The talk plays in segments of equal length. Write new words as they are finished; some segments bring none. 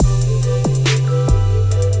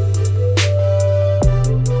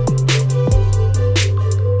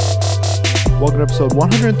Welcome to episode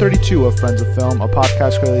 132 of Friends of Film, a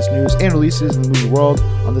podcast for the latest news and releases in the movie world.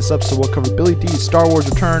 On this episode, we'll cover Billy D's Star Wars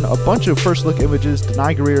Return, a bunch of first-look images,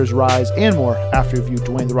 Denai Guerrero's rise, and more after review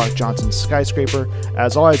Dwayne "The Rock" Johnson's Skyscraper.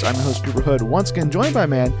 As always, I'm your host, Cooper Hood, once again joined by a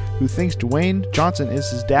man who thinks Dwayne Johnson is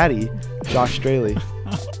his daddy, Josh Straley.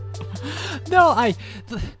 No,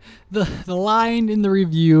 the line in the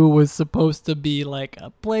review was supposed to be like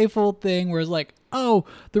a playful thing where it's like, oh,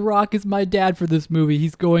 The Rock is my dad for this movie.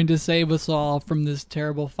 He's going to save us all from this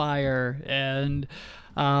terrible fire. And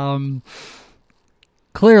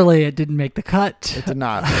clearly it didn't make the cut. It did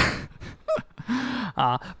not.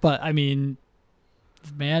 But I mean,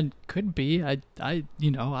 man, could be. I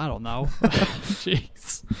don't know.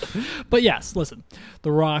 Jeez. But yes, listen,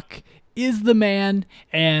 The Rock is the man,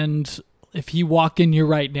 and if he walked in here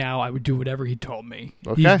right now, I would do whatever he told me.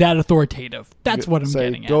 Okay. He's that authoritative. That's what I'm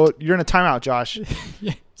getting at. You're in a timeout, Josh.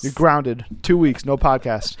 Yes. You're grounded. 2 weeks, no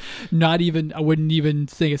podcast. I wouldn't even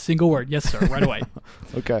say a single word. Yes, sir, right away.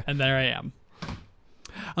 Okay. And there I am.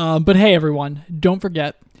 But hey, everyone, don't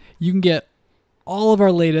forget, you can get all of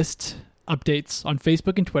our latest updates on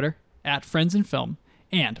Facebook and Twitter at Friends in Film.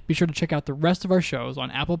 And be sure to check out the rest of our shows on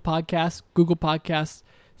Apple Podcasts, Google Podcasts,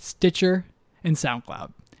 Stitcher, and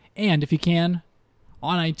SoundCloud. And if you can,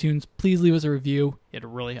 on iTunes, please leave us a review. It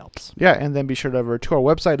really helps. Yeah, and then be sure to over to our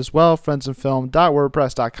website as well,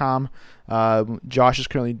 friendsandfilm.wordpress.com. Josh is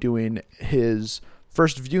currently doing his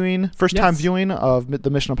first time viewing of the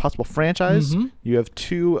Mission Impossible franchise. Mm-hmm. You have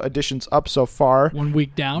 2 editions up so far. 1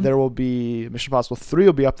 week down. There will be Mission Impossible 3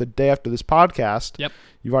 will be up the day after this podcast. Yep.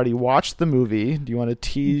 You've already watched the movie. Do you want to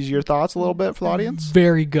tease your thoughts a little bit for the audience?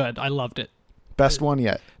 Very good. I loved it. Best one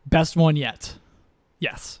yet. Best one yet.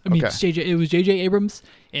 Yes. I mean, Okay. it was J.J. Abrams,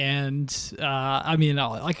 and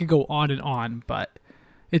I could go on and on, but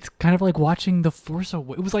it's kind of like watching The Force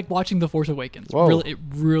Awakens. It was like watching The Force Awakens. Whoa. It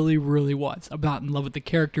really, really was. I'm not in love with the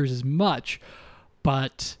characters as much,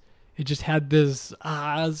 but it just had this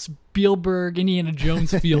Spielberg, Indiana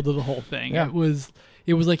Jones feel to the whole thing. Yeah. It was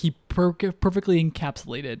like he perfectly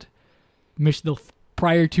encapsulated the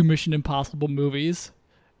prior 2 Mission Impossible movies,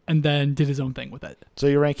 and then did his own thing with it. So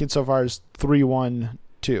your ranking so far is 3-1-2.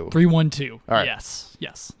 3-1-2. All right.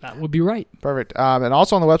 Yes, that would be right. Perfect. And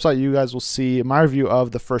also on the website, you guys will see my review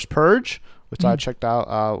of The First Purge, which I checked out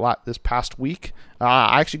a lot this past week.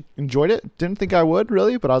 I actually enjoyed it. Didn't think I would,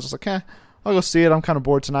 really, but I was just like, I'll go see it. I'm kind of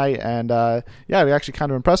bored tonight. And it actually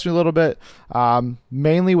kind of impressed me a little bit.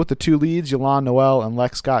 Mainly with the 2 leads, Yolande Noel and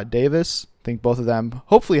Lex Scott Davis. I think both of them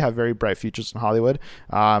hopefully have very bright futures in Hollywood.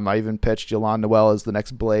 I even pitched Yolande Noel as the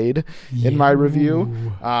next Blade in my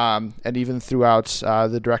review. And even throughout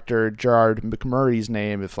the director Gerard McMurray's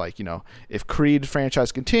name, if Creed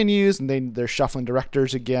franchise continues and they're shuffling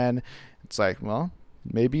directors again, it's like, well,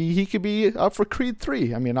 maybe he could be up for Creed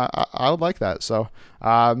 3. I mean, I would like that. So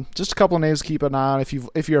just a couple of names to keep an eye on. If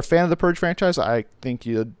you're a fan of the Purge franchise, I think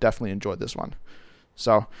you'll definitely enjoy this one.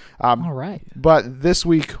 So, all right. But this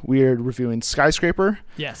week we're reviewing Skyscraper.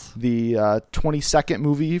 Yes. The 22nd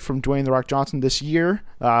movie from Dwayne "The Rock" Johnson this year.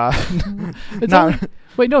 It's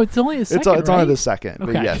only a second. It's only the second.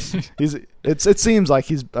 Okay. But yes, it seems like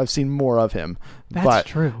I've seen more of him. That's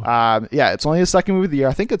true. It's only his second movie of the year.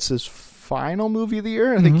 I think it's his final movie of the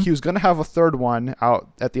year. I think he was going to have a third one out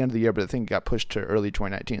at the end of the year, but I think it got pushed to early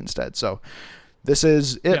 2019 instead. So this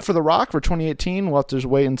is it for The Rock for 2018. We'll have to just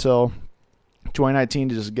wait until 2019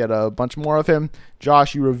 to just get a bunch more of him.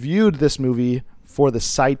 Josh, you reviewed this movie for the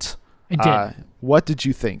site. I did. What did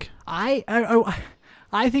you think? I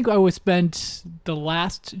think I would spend the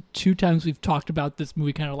last 2 times we've talked about this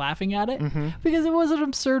movie kind of laughing at it because it was an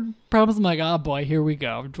absurd premise. I'm like, oh boy, here we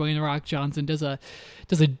go. Dwayne "The Rock" Johnson does a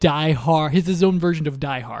Die Hard. He's his own version of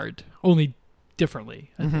Die Hard, only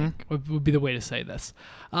differently. I think would be the way to say this.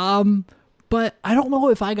 But I don't know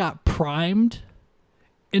if I got primed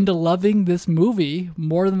into loving this movie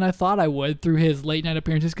more than I thought I would through his late night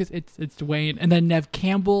appearances, because it's Dwayne, and then Nev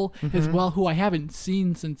Campbell as well, who I haven't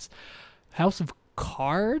seen since House of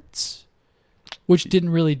Cards, which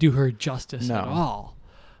didn't really do her justice at all.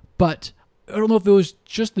 But I don't know if it was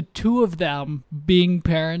just the 2 of them being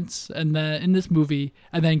parents and then in this movie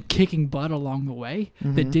and then kicking butt along the way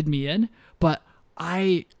that did me in, but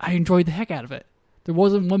I enjoyed the heck out of it. There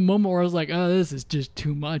wasn't one moment where I was like, oh, this is just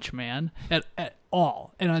too much, man, at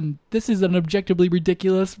all. And this is an objectively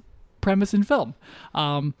ridiculous premise in film.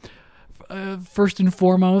 First and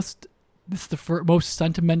foremost, this is the most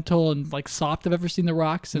sentimental and soft I've ever seen The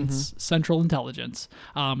Rock since Central Intelligence,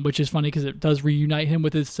 which is funny because it does reunite him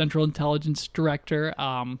with his Central Intelligence director,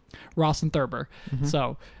 Rawson Thurber.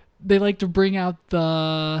 So they like to bring out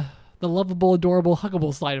the the lovable, adorable,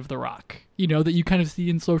 huggable side of The Rock, that you kind of see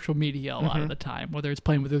in social media a lot of the time, whether it's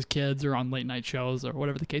playing with his kids or on late night shows or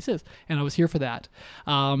whatever the case is. And I was here for that.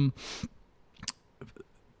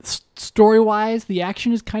 Story-wise, the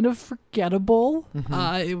action is kind of forgettable,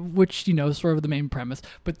 which, is sort of the main premise.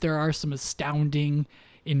 But there are some astounding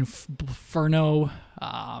inferno,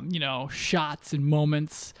 shots and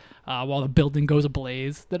moments while the building goes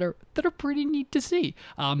ablaze that are pretty neat to see.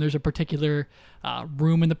 There's a particular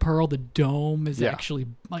room in the Pearl. The dome is actually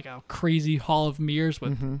like a crazy hall of mirrors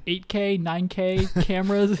with 8K, 9K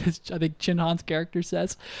cameras, as I think Chin Han's character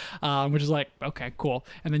says, which is like, okay, cool.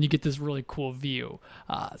 And then you get this really cool view.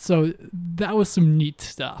 So that was some neat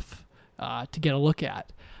stuff to get a look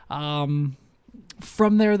at.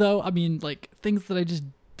 From there, though, I mean, like, things that I just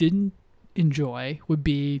didn't enjoy would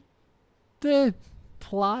be the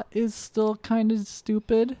plot is still kind of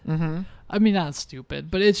stupid. I mean, not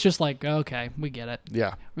stupid, but it's just like, okay, we get it.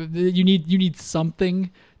 Yeah. You need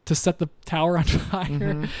something to set the tower on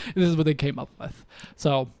fire. This is what they came up with.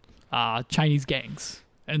 So, Chinese gangs.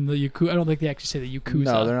 And the Yakuza, I don't think they actually say the Yakuza.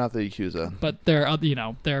 No, they're not the Yakuza. But they're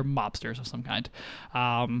mobsters of some kind.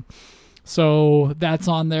 So that's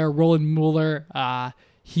on there. Roland Mueller,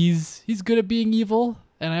 he's good at being evil,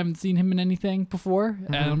 and I haven't seen him in anything before.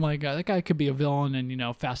 And I'm like, that guy could be a villain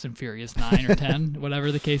in, Fast and Furious 9 or 10,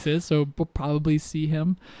 whatever the case is. So we'll probably see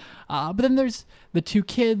him. But then there's the two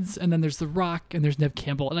kids, and then there's The Rock, and there's Neve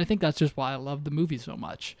Campbell. And I think that's just why I love the movie so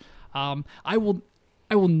much. I will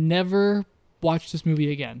never watch this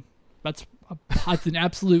movie again. That's an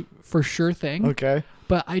absolute for sure thing. Okay.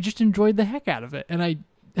 But I just enjoyed the heck out of it, and I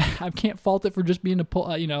can't fault it for just being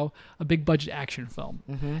a big budget action film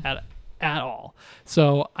at all.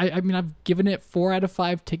 So I mean, I've given it 4 out of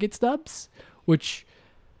 5 ticket stubs, which,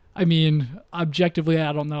 I mean, objectively,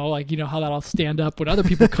 I don't know, how that'll stand up when other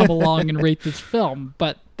people come along and rate this film.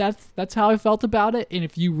 But that's how I felt about it. And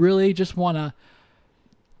if you really just want to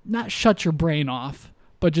not shut your brain off,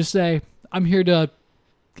 but just say, I'm here to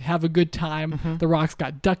have a good time. The Rock's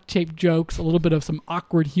got duct tape jokes, a little bit of some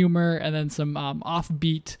awkward humor, and then some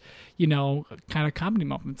offbeat, kind of comedy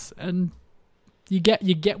moments. And you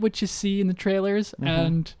get what you see in the trailers,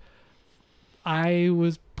 and I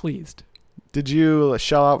was pleased. Did you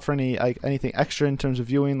shell out for anything extra in terms of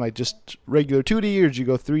viewing, like just regular 2D, or did you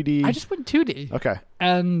go 3D? I just went 2D. Okay.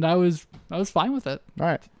 And I was fine with it. All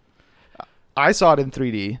right. I saw it in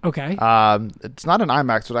 3D. Okay. It's not an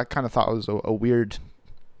IMAX, which I kind of thought was a weird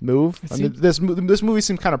move. I mean, this movie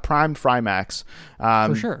seemed kind of primed for IMAX.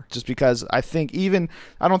 For sure. Just because I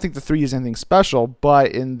don't think the 3 is anything special,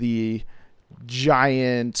 but in the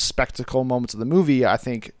giant spectacle moments of the movie, I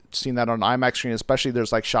think seeing that on an IMAX screen, especially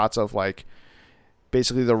there's like shots of like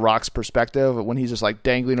basically The Rock's perspective when he's just like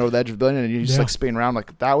dangling over the edge of the building and you just like spinning around,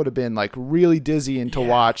 like that would have been like really dizzying to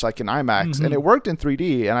watch like in IMAX. And it worked in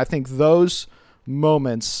 3D, and I think those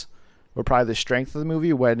moments were probably the strength of the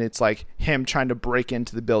movie, when it's like him trying to break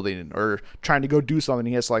into the building or trying to go do something.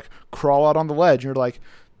 He has to like crawl out on the ledge. And you're like,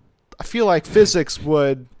 I feel like physics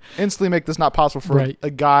would instantly make this not possible for a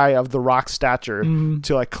guy of The Rock's stature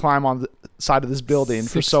to like climb on the side of this building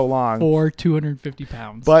for so long. 250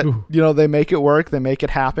 pounds. But, they make it work. They make it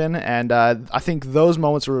happen. And I think those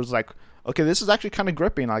moments where it was like, okay, this is actually kind of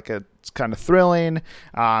gripping. Like it's kind of thrilling.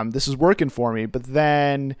 This is working for me. But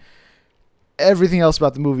then everything else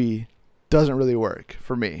about the movie doesn't really work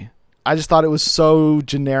for me. I just thought it was so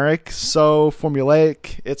generic, so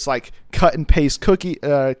formulaic. It's like cut and paste cookie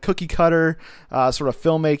cutter sort of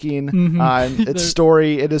filmmaking. Its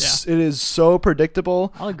story, it is so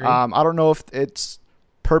predictable. I'll agree. I don't know if it's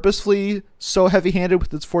purposefully so heavy-handed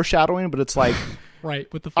with its foreshadowing, but it's like,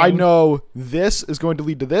 right, with the phone. I know this is going to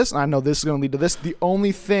lead to this, and I know this is going to lead to this. The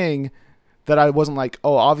only thing that I wasn't like,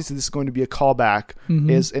 oh, obviously this is going to be a callback,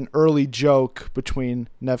 is an early joke between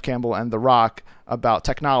Neve Campbell and The Rock about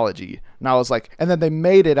technology. And I was like, and then they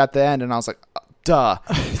made it at the end, and I was like, duh.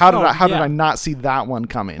 How did I not see that one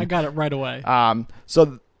coming? I got it right away.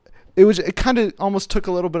 So it kind of almost took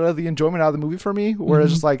a little bit of the enjoyment out of the movie for me, where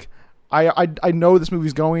it's just like, I know this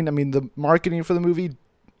movie's going. I mean, the marketing for the movie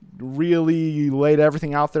really laid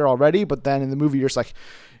everything out there already, but then in the movie, you're just like,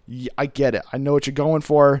 yeah, I get it. I know what you're going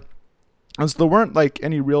for. And so there weren't like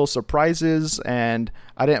any real surprises, and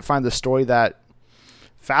I didn't find the story that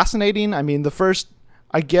fascinating. I mean,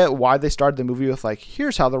 I get why they started the movie with like,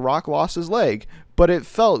 here's how The Rock lost his leg, but it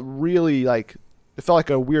felt like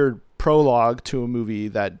a weird prologue to a movie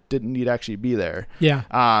that didn't need to actually be there. Yeah.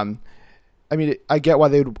 I mean, I get why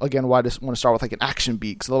they would, again, why just want to start with like an action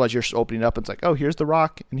beat, because otherwise you're just opening up and it's like, oh, here's The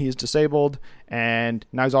Rock and he's disabled and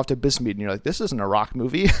now he's off to a business meeting. You're like, this isn't a Rock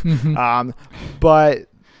movie. But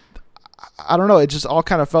I don't know. It just all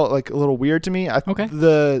kind of felt like a little weird to me. Okay.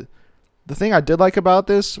 The thing I did like about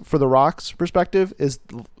this, for The Rock's perspective, is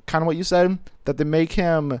kind of what you said, that they make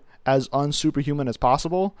him as unsuperhuman as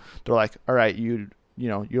possible. They're like, all right, you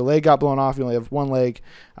know, your leg got blown off. You only have one leg.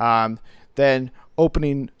 Then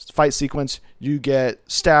opening fight sequence, you get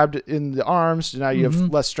stabbed in the arms. Now you have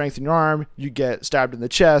less strength in your arm. You get stabbed in the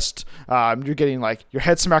chest. You're getting like your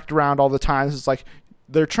head smacked around all the time. It's like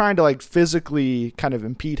they're trying to like physically kind of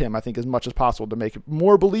impede him, I think, as much as possible to make it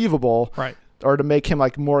more believable. Right. Or to make him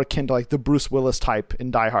like more akin to like the Bruce Willis type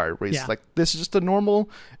in Die Hard, where he's like, this is just a normal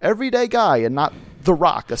everyday guy and not The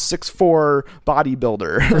Rock, a 6'4"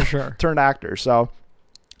 bodybuilder For sure. turned actor. So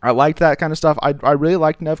I liked that kind of stuff. I really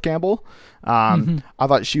liked Neve Campbell. I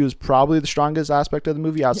thought she was probably the strongest aspect of the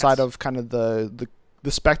movie outside of kind of the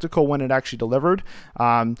spectacle when it actually delivered.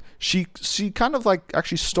 She kind of like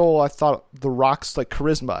actually stole, I thought, The Rock's like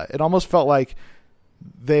charisma. It almost felt like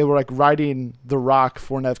they were like writing The Rock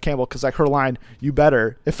for Neve Campbell, because like her line, "You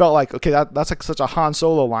better," it felt like, okay, that's like such a Han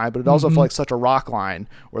Solo line, but it also felt like such a Rock line,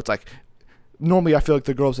 where it's like, normally I feel like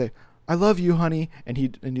the girls say, "I love you, honey," and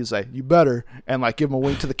he'd say, "You better," and like give him a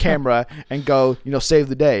wink to the camera and go, you know, save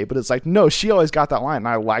the day. But it's like, no, she always got that line, and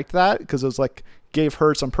I liked that because it was like gave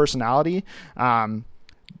her some personality.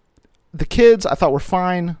 The kids I thought were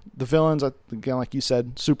fine. The villains, again, like you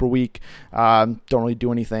said, super weak. Don't really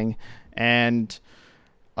do anything. And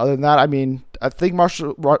other than that, I mean, I think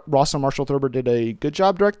Ross and Marshall Thurber did a good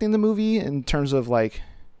job directing the movie in terms of like,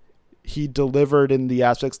 he delivered in the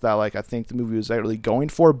aspects that like I think the movie was actually going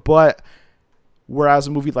for. But whereas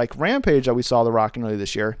a movie like Rampage that we saw The Rock in earlier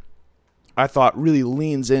this year, I thought really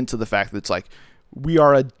leans into the fact that it's like, we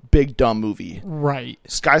are a big dumb movie. Right.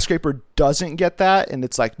 Skyscraper doesn't get that, and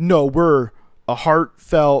it's like, no, we're a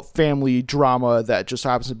heartfelt family drama that just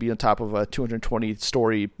happens to be on top of a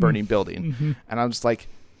 220-story burning building. And I'm just like,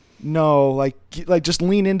 no, like just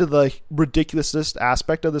lean into the ridiculousness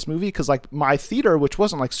aspect of this movie, because like my theater, which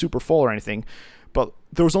wasn't like super full or anything, but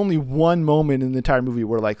there was only one moment in the entire movie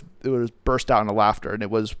where like it was burst out into laughter, and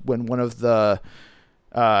it was when one of the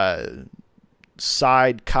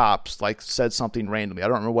side cops like said something randomly. I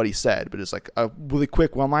don't remember what he said, but it's like a really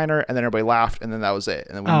quick one-liner, and then everybody laughed, and then that was it,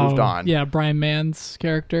 and then we moved on. Yeah, Brian Mann's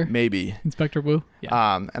character, maybe Inspector Wu.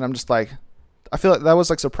 Yeah. And I'm just like, I feel like that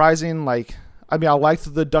was like surprising. Like, I mean, I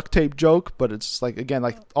liked the duct tape joke, but it's just like, again,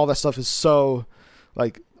 like all that stuff is so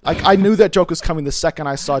like I knew that joke was coming the second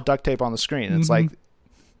I saw duct tape on the screen. It's like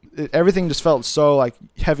everything just felt so like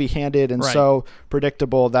heavy-handed and so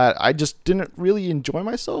predictable that I just didn't really enjoy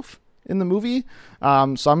myself in the movie.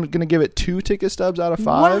 So I'm gonna give it 2 ticket stubs out of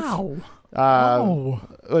 5. Wow.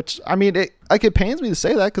 Which, I mean, it pains me to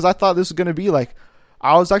say that, because I thought this was gonna be like,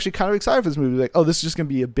 I was actually kind of excited for this movie. Like, oh, this is just gonna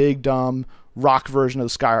be a big dumb Rock version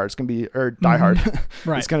of Die Hard. It's gonna be, or Die Hard.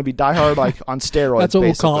 Right. It's gonna be Die Hard like on steroids. That's what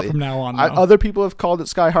basically. we'll call it from now on. Other people have called it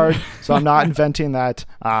Sky Hard, so I'm not inventing that.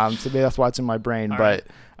 So maybe that's why it's in my brain. But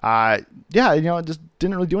yeah, you know, it just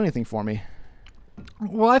didn't really do anything for me.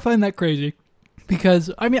 Well, I find that crazy,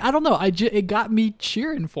 because I mean, I don't know. It got me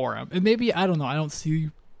cheering for him, and maybe, I don't know. I don't see.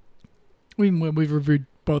 When we've reviewed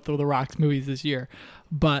both of the Rock's movies this year,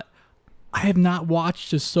 but I have not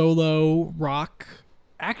watched a solo Rock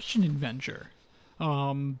action adventure.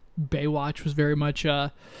 Baywatch was very much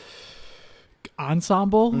a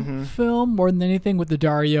ensemble film more than anything, with the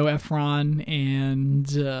Dario Efron and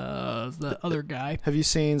the other guy. Have you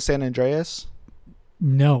seen San Andreas?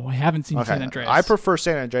 No, I haven't seen San Andreas. I prefer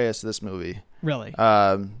San Andreas to this movie. Really?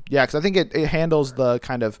 Yeah, because I think it handles the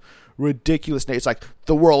kind of ridiculous. It's like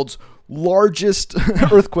the world's largest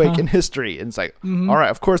earthquake in history, and it's like, all right,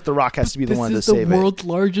 of course The Rock has to be the one to save it. This is the world's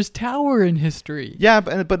largest tower in history. Yeah,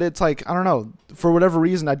 but it's like, I don't know, for whatever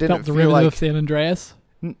reason I didn't feel like of San Andreas.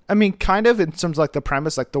 I mean, kind of in terms of like the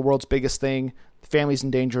premise, like the world's biggest thing, the family's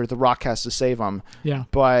in danger, The Rock has to save them. Yeah,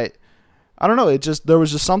 but I don't know. There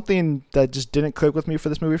was just something that just didn't click with me for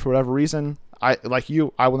this movie for whatever reason. I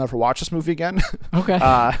will never watch this movie again. Okay.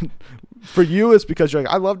 For you, it's because you're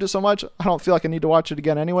like, I loved it so much, I don't feel like I need to watch it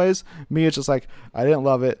again anyways. Me, it's just like, I didn't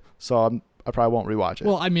love it, so I probably won't rewatch it.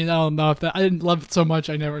 Well, I mean, I don't know if I didn't love it so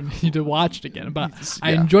much, I never need to watch it again. But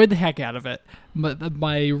I enjoyed the heck out of it. But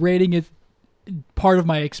my rating is part of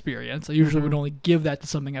my experience. I usually would only give that to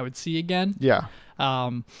something I would see again. Yeah.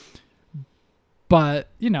 But,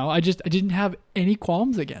 you know, I didn't have any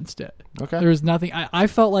qualms against it. Okay. There was nothing. I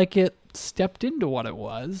felt like it stepped into what it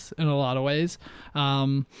was in a lot of ways.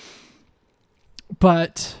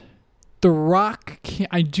 But The Rock,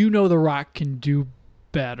 I do know The Rock can do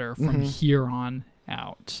better from here on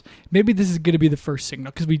out. Maybe this is going to be the first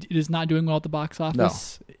signal, because it is not doing well at the box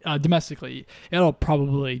office domestically. It'll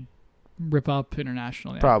probably rip up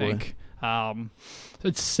internationally. Probably. I think.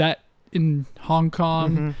 It's set in Hong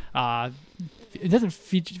Kong. It doesn't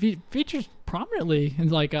features prominently,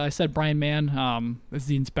 and like I said, Brian Mann is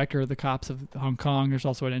the inspector of the cops of Hong Kong. There's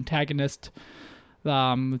also an antagonist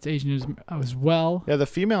that's Asian as well. Yeah, the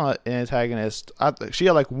female antagonist, she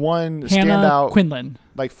had like one Hannah standout Quinlan.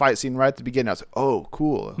 like fight scene right at the beginning. I was like, oh,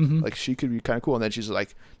 cool. Like she could be kind of cool. And then she's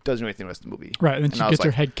like, doesn't do anything the rest of the movie. Right, and then she I was gets her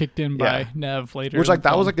like, head kicked in by Nev later. which like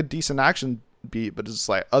that was film. like a decent action beat, but it's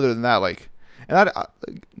like other than that, like, and I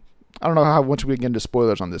don't know how much we can get into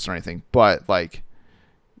spoilers on this or anything, but like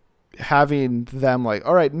having them like,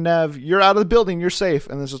 all right, Nev, you're out of the building, you're safe,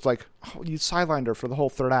 and it's just like, oh, you sidelined her for the whole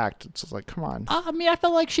third act. It's just like, come on. I mean, I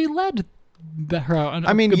felt like she led her.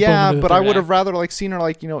 I mean, yeah, but I would have rather like seen her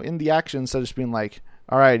like, you know, in the action instead of just being like,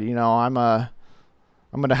 all right, you know, I'm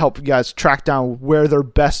gonna help you guys track down where their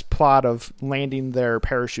best plot of landing their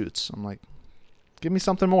parachutes. I'm like, give me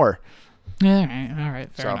something more. All right,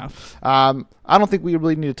 fair enough. I don't think we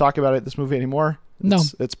really need to talk about this movie anymore. No,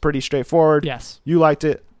 it's pretty straightforward. Yes, you liked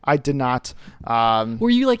it. I did not. Were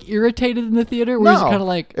you like irritated in the theater? Or no, was it kind of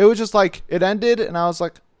like it was just like it ended, and I was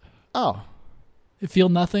like, oh, you feel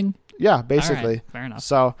nothing. Yeah, basically. All right, fair enough.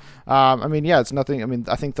 So, I mean, yeah, it's nothing. I mean,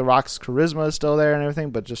 I think The Rock's charisma is still there and everything,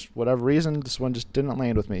 but just whatever reason, this one just didn't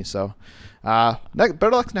land with me. So, better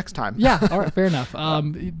luck next time. Yeah, all right, fair enough.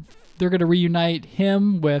 They're going to reunite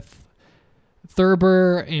him with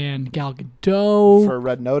Thurber and Gal Gadot for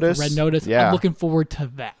Red Notice. Yeah. I'm looking forward to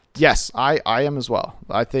that. Yes, I am as well.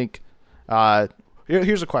 I think.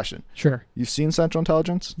 Here's a question. Sure. You've seen Central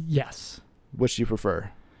Intelligence? Yes. Which do you prefer?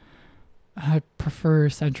 I prefer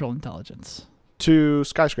Central Intelligence. To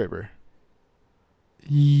Skyscraper?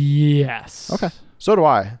 Yes. Okay. So do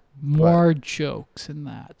I. More jokes in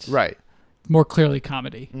that. Right. More clearly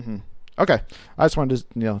comedy. Mm-hmm. Okay. I just wanted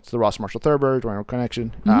to, it's the Ross Marshall Thurber, Dwayne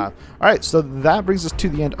connection. All right. So that brings us to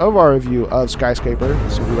the end of our review of Skyscraper.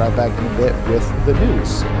 So we'll be right back in a bit with the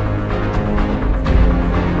news.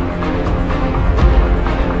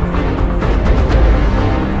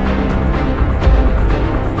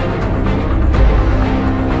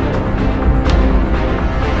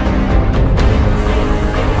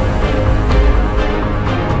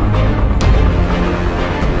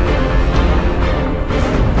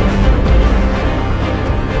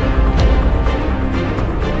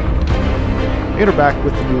 We're back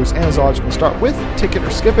with the news, and as always, we're going to start with Tick It or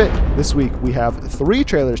Skip It. This week we have 3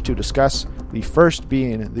 trailers to discuss. The first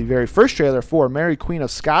being the very first trailer for Mary Queen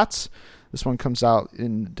of Scots. This one comes out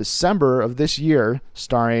in December of this year,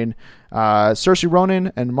 starring Saoirse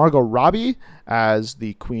Ronan and Margot Robbie as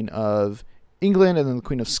the Queen of England and then the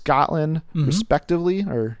Queen of Scotland, respectively.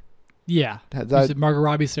 Or yeah, is it Margot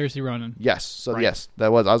Robbie, Saoirse Ronan? Yes, so right. Yes,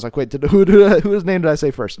 that was. I was like, wait, whose name did I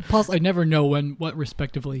say first? Plus, I never know what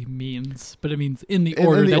respectively means, but it means in the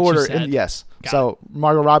order that you said. Yes. So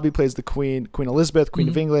Margot Robbie plays the Queen Elizabeth, Queen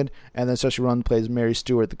of England, and then Saoirse Ronan plays Mary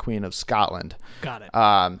Stuart, the Queen of Scotland. Got it.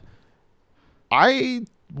 I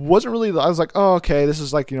wasn't really. I was like, oh, okay, this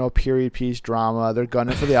is like a period piece drama. They're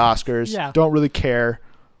gunning for the Oscars. Yeah. Don't really care.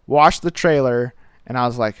 Watched the trailer, and I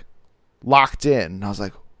was like, locked in. And I was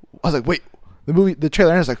like, wait, the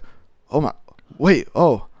trailer, and I was like, oh my, wait,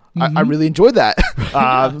 oh, I really enjoyed that.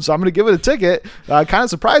 So I'm going to give it a ticket, kind of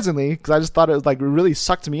surprisingly, because I just thought it was like really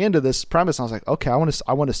sucked me into this premise. And I was like, okay,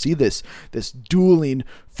 I want to see this dueling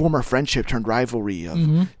former friendship turned rivalry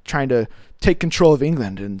of trying to take control of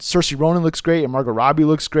England. And Saoirse Ronan looks great, and Margot Robbie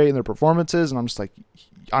looks great in their performances. And I'm just like,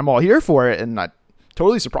 I'm all here for it. And that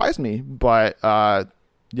totally surprised me. But,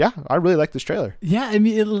 yeah, I really like this trailer. Yeah, I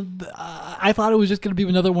mean, I thought it was just going to be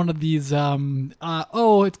another one of these,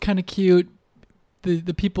 it's kind of cute.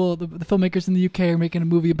 The people, the filmmakers in the UK are making a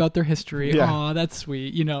movie about their history. Yeah. Aw, that's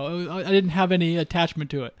sweet. I didn't have any attachment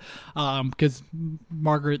to it because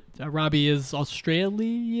Margot Robbie is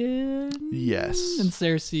Australian. Yes. And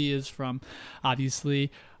Cersei is from, obviously,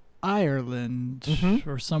 Ireland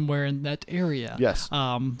or somewhere in that area. Yes.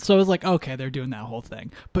 So I was like, okay, they're doing that whole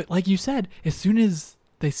thing. But like you said, as soon as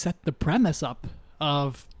they set the premise up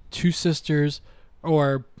of 2 sisters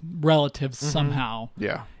or relatives somehow.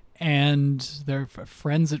 Yeah. And they're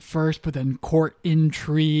friends at first, but then court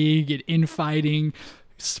intrigue and infighting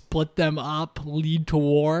split them up, lead to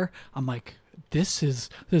war. I'm like, this is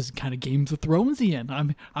kind of Games of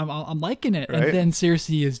Thronesian. I'm liking it. Right? And then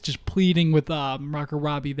Cersei is just pleading with Margot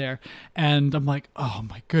Robbie there, and I'm like, oh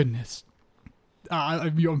my goodness,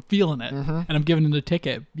 I'm feeling it, and I'm giving it a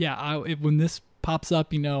ticket. Yeah, when this pops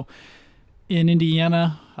up, in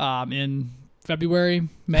Indiana, in February,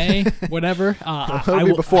 May, whatever. It'll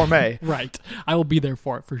be before May. Right. I will be there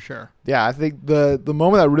for it for sure. Yeah, I think the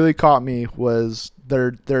moment that really caught me was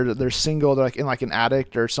they're single. They're like in like an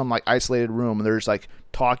attic or some like isolated room, and they're just like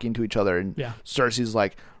talking to each other. And Cersei's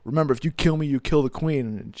like, "Remember, if you kill me, you kill the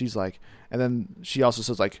queen." And she's like, and then she also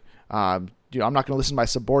says like, I'm not going to listen to my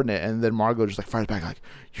subordinate. And then Margot just like fires back like,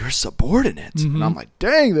 "You're subordinate." And I'm like,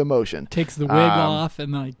 dang, the emotion. Takes the wig off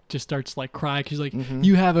and like just starts like crying. She's like,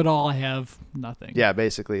 "You have it all, I have nothing." Yeah,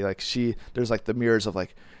 basically like there's like the mirrors of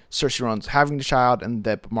like Cersei Rowan's having a child and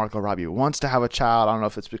that Margot Robbie wants to have a child. I don't know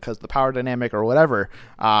if it's because of the power dynamic or whatever.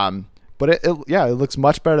 But it looks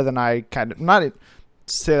much better than I kind of, not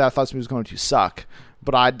say that I thought this movie was going to suck,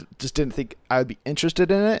 but I just didn't think I would be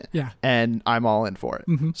interested in it. Yeah. And I'm all in for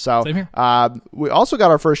it. Same here. We also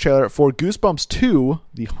got our first trailer for Goosebumps 2,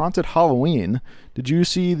 The Haunted Halloween. Did you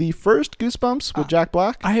see the first Goosebumps with Jack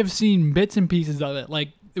Black? I have seen bits and pieces of it. Like,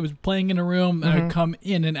 it was playing in a room, and I'd come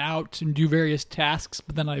in and out and do various tasks,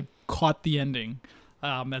 but then I caught the ending.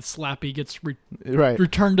 As Slappy gets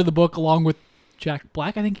returned to the book along with Jack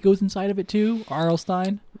Black. I think he goes inside of it too. R.L.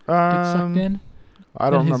 Stein gets sucked in. I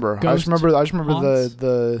don't remember. I just remember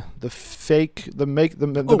the fake,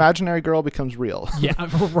 the imaginary girl becomes real. Yeah,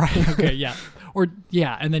 right. Okay,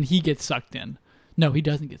 yeah. And then he gets sucked in. No, he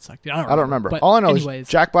doesn't get sucked in. I don't remember. But all I know is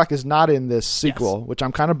Jack Black is not in this sequel, which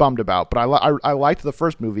I'm kind of bummed about. But I liked the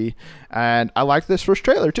first movie, and I liked this first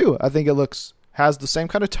trailer too. I think it has the same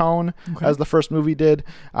kind of tone as the first movie did.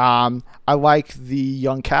 I like the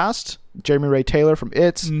young cast. Jeremy Ray Taylor from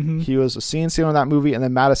It. He was a scene stealer in that movie. And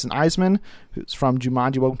then Madison Eisman, who's from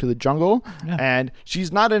Jumanji, Welcome to the Jungle. Yeah. And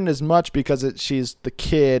she's not in as much because she's the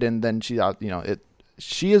kid, and then she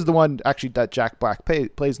is the one actually that Jack Black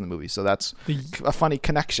plays in the movie. So that's a funny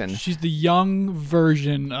connection. She's the young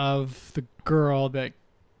version of the girl that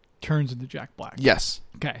turns into Jack Black. Yes.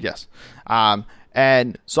 Okay. Yes.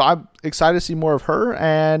 And so I'm excited to see more of her.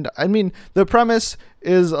 And I mean, the premise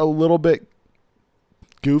is a little bit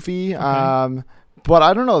goofy. Okay. But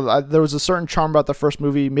I don't know. There was a certain charm about the first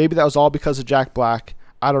movie. Maybe that was all because of Jack Black.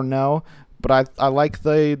 I don't know. But I like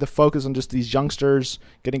the focus on just these youngsters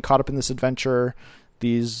getting caught up in this adventure.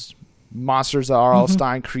 These monsters that R.L.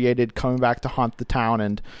 Stein created coming back to haunt the town.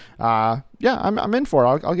 And I'm in for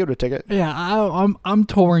it. I'll give it a ticket. Yeah, I'm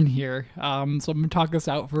torn here. So I'm going to talk this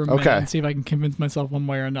out for a minute and see if I can convince myself one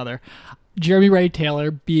way or another. Jeremy Ray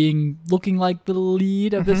Taylor looking like the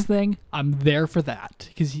lead of this thing, I'm there for that.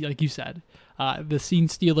 Because, like you said, the scene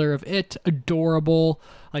stealer of It, adorable.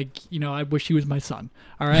 Like, I wish he was my son.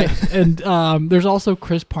 All right. And there's also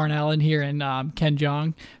Chris Parnell in here and Ken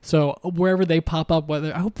Jeong. So wherever they pop up,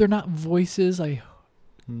 I hope they're not voices.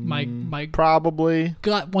 My probably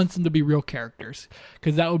gut wants them to be real characters,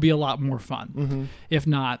 because that would be a lot more fun. If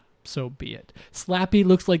not, so be it. Slappy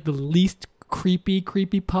looks like the least creepy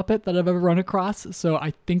puppet that I've ever run across. So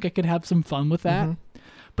I think I could have some fun with that.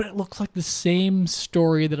 But it looks like the same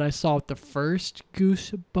story that I saw with the first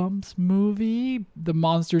Goosebumps movie. The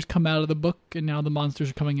monsters come out of the book, and now the monsters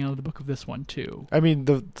are coming out of the book of this one too. I mean,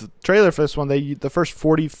 the trailer for this one, the first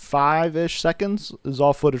 45-ish seconds is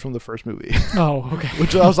all footage from the first movie. Oh, okay.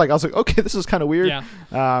 Which I was like, okay, this is kind of weird. Yeah.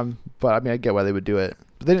 But I mean, I get why they would do it.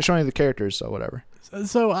 But they didn't show any of the characters, so whatever.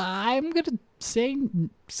 So I'm gonna say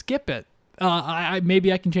skip it.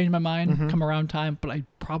 Maybe I can change my mind come around time, but I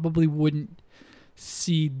probably wouldn't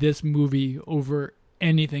see this movie over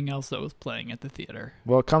anything else that was playing at the theater.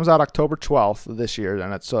 Well, it comes out October 12th of this year,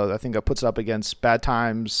 and I think it puts it up against Bad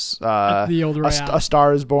Times, The Old A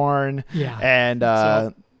Star Is Born, and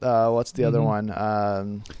what's the other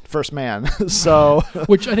one? First Man. So,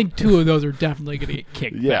 which I think two of those are definitely going to get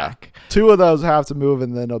kicked back. Two of those have to move,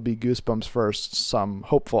 and then it'll be Goosebumps first, some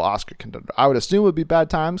hopeful Oscar contender. I would assume it would be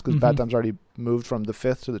Bad Times, because Bad Times already moved from the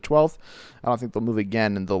 5th to the 12th. I don't think they'll move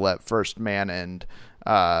again, and they'll let First Man and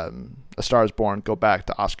A Star Is Born go back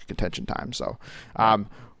to Oscar contention time. So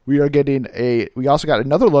we also got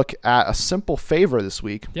another look at A Simple Favor this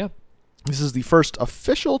week. Yep. This is the first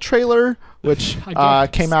official trailer, which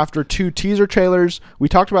came after 2 teaser trailers. We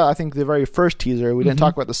talked about, I think, the very first teaser. We didn't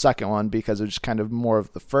talk about the second one because it was just kind of more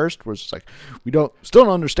of the first, where it's just like, still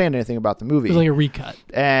don't understand anything about the movie. It was like a recut.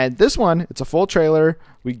 And this one, it's a full trailer.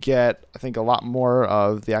 We get, I think, a lot more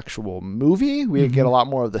of the actual movie. We get a lot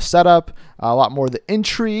more of the setup, a lot more of the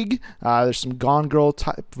intrigue. There's some Gone Girl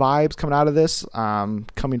type vibes coming out of this,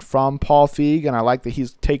 coming from Paul Feig, and I like that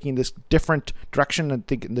he's taking this different direction. I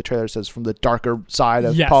think in the trailer it says from the darker side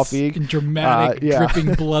of Paul Feig. And dramatic,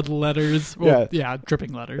 dripping blood letters. Well,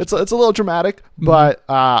 dripping letters. It's a little dramatic, but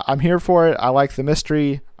I'm here for it. I like the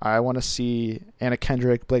mystery. I want to see Anna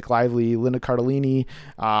Kendrick, Blake Lively, Linda Cardellini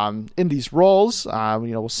in these roles.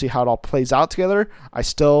 We'll see how it all plays out together. I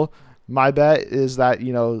still My bet is that,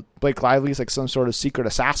 Blake Lively's like some sort of secret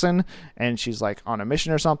assassin and she's like on a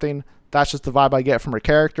mission or something. That's just the vibe I get from her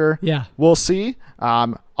character. Yeah. We'll see.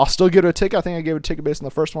 I'll still give it a ticket. I think I gave it a ticket based on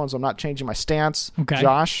the first one, so I'm not changing my stance. Okay.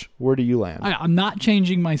 Josh, where do you land? I'm not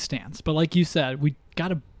changing my stance, but like you said, we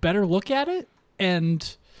got a better look at it,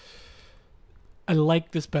 and I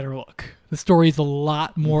like this better look. The story's a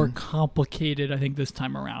lot more complicated, I think, this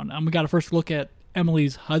time around. We got a first look at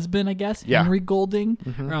Emily's husband, I guess, Yeah. Henry Golding,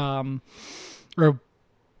 or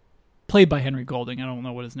played by Henry Golding. I don't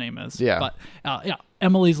know what his name is. Yeah. But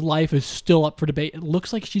Emily's life is still up for debate. It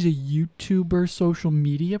looks like she's a YouTuber, social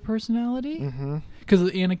media personality. Because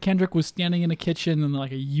Anna Kendrick was standing in a kitchen in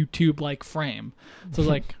like a YouTube-like frame. So it's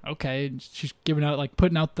like, okay, she's giving out, like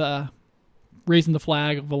putting out raising the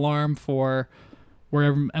flag of alarm for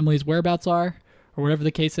wherever Emily's whereabouts are, or whatever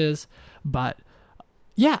the case is. But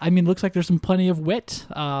yeah, I mean, it looks like there's some plenty of wit.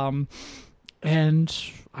 And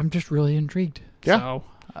I'm just really intrigued. Yeah. So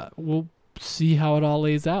we'll see how it all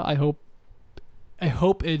lays out. I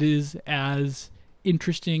hope it is as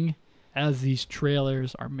interesting as these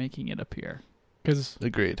trailers are making it appear. Because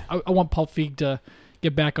Agreed. I want Paul Feig to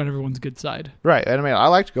get back on everyone's good side. Right. And I mean, I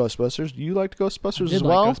liked Ghostbusters. You liked Ghostbusters as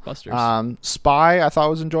well? Ghostbusters. Spy, I thought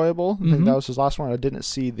was enjoyable. I think that was his last one. I didn't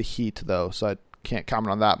see The Heat, though, so I can't comment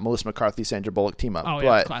on that. Melissa McCarthy, Sandra Bullock team up. Oh,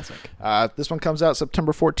 yeah, classic. This one comes out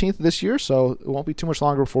September 14th this year, so it won't be too much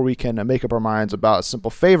longer before we can make up our minds about A Simple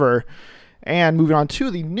Favor. And moving on to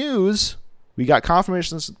the news, we got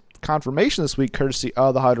confirmation this week, courtesy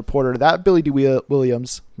of The Hollywood Reporter, that Billy D.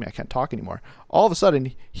 Williams, I can't talk anymore, all of a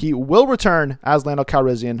sudden, he will return as Lando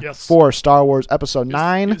Calrissian for Star Wars Episode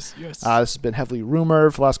 9. Yes. This has been heavily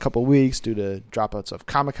rumored for the last couple of weeks due to dropouts of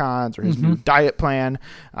Comic-Cons or his new diet plan.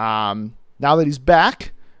 Now that he's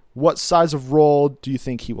back, what size of role do you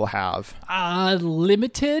think he will have?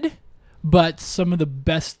 Limited, but some of the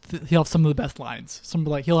best. He'll have some of the best lines.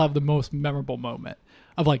 He'll have the most memorable moment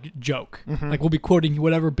of like joke. Like we'll be quoting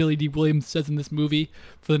whatever Billy D. Williams says in this movie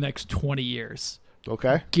for the next 20 years.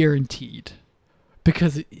 Okay, guaranteed,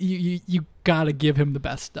 because you gotta give him the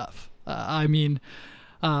best stuff. I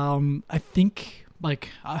think.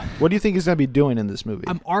 What do you think he's going to be doing in this movie?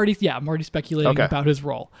 I'm already speculating about his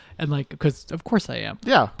role, and because of course I am.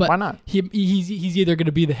 Yeah, but why not? He's either going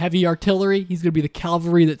to be the heavy artillery, he's going to be the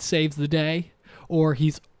cavalry that saves the day, or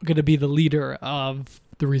he's going to be the leader of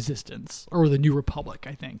the Resistance or the New Republic.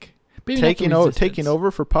 I think taking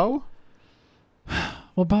over for Poe.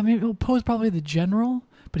 Well, Poe's probably the general.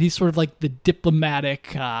 But he's sort of like the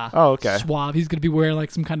diplomatic suave. He's going to be wearing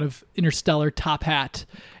like some kind of interstellar top hat.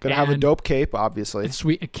 Going to have a dope cape, obviously.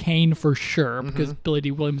 A cane for sure, because Billy D.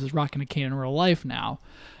 Williams is rocking a cane in real life now.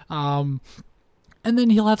 And then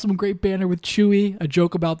he'll have some great banter with Chewie, a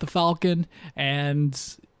joke about the Falcon, and,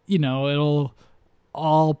 it'll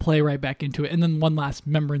all play right back into it. And then one last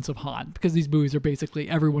remembrance of Han, because these movies are basically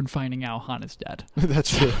everyone finding out Han is dead.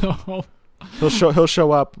 That's true. He'll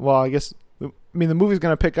show up. Well, I guess... the movie's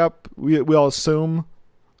going to pick up, we all assume,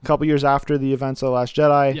 a couple years after the events of The Last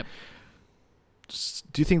Jedi. Yep.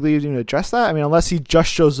 Do you think they even address that? Unless he just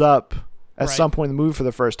shows up at some point in the movie for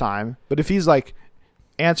the first time. But if he's like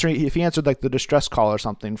if he answered like the distress call or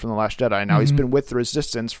something from The Last Jedi, now he's been with the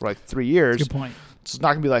Resistance for like 3 years. Good point. It's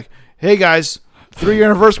not going to be like, hey guys, 3-year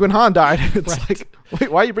anniversary when Han died. It's like,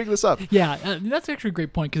 wait, why are you bringing this up? Yeah, that's actually a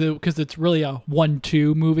great point, because it's really a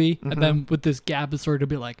 1-2 movie, and then with this gap, it's sort of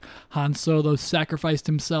be like Han Solo sacrificed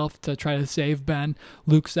himself to try to save Ben,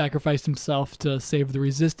 Luke sacrificed himself to save the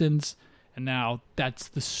Resistance, and now that's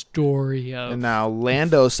the story of. And now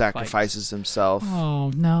Lando sacrifices himself. Oh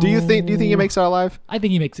no! Do you think he makes it out alive? I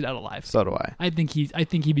think he makes it out alive. So do I. I think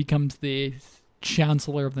he becomes the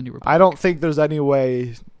Chancellor of the New Republic. I don't think there's any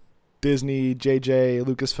way Disney, JJ,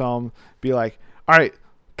 Lucasfilm be like, all right,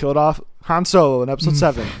 killed off Han Solo in Episode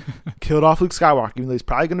 7. Killed off Luke Skywalker, even though he's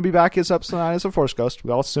probably going to be back as Episode 9 as a Force Ghost.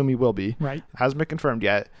 We all assume he will be. Right. Hasn't been confirmed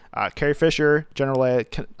yet. Carrie Fisher, General Leia,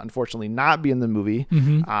 can unfortunately not be in the movie.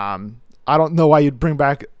 I don't know why you'd bring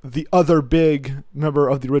back the other big member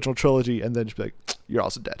of the original trilogy and then just be like, you're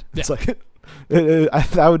also dead. Yeah. It's like...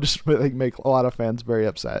 that would just make a lot of fans very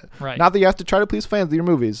upset. Right. Not that you have to try to please fans of your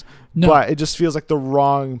movies, but it just feels like the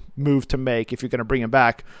wrong move to make. If you're going to bring him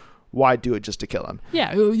back, why do it just to kill him?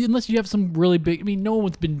 Yeah, unless you have some really big... no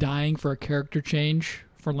one's been dying for a character change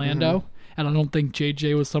for Lando. And I don't think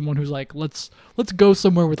JJ was someone who's like, let's go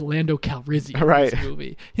somewhere with Lando Calrissian in this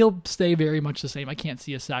movie. He'll stay very much the same. I can't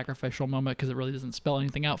see a sacrificial moment because it really doesn't spell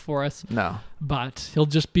anything out for us. No. But he'll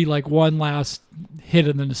just be like one last hit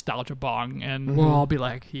in the nostalgia bong, and we'll all be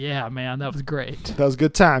like, yeah, man, that was great. That was a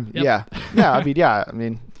good time. Yep. Yeah. I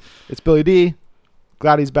mean, it's Billy D.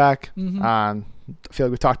 Glad he's back. I feel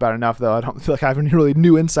like we've talked about it enough, though. I don't feel like I have any really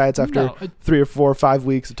new insights after No, 3 or 4 or 5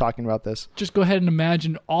 weeks of talking about this. Just go ahead and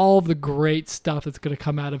imagine all of the great stuff that's going to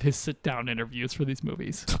come out of his sit-down interviews for these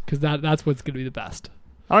movies, because that's what's going to be the best.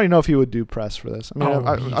 I don't even know if he would do press for this. I mean, Oh,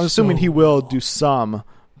 I'm assuming he will do some,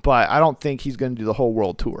 but I don't think he's going to do the whole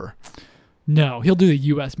world tour. No, he'll do the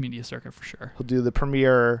U.S. media circuit for sure. He'll do the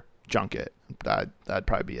premiere junket. That'd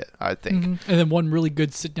probably be it, I think. And then one really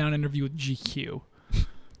good sit-down interview with GQ.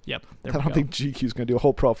 Yep. I don't think GQ's going to do a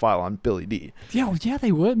whole profile on Billy D. Yeah,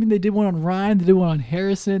 they would. I mean, they did one on Ryan. They did one on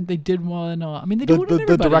Harrison. They did one. They did one on The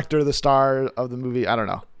everybody. director, the star of the movie. I don't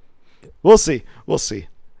know. We'll see.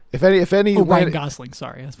 If any. Oh, Ryan Gosling.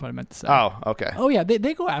 Sorry, that's what I meant to say. Oh, okay. Oh yeah,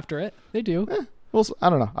 they go after it. They do. Well, I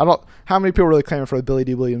don't know. How many people really claiming for the Billy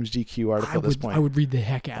D. Williams GQ article at this point? I would read the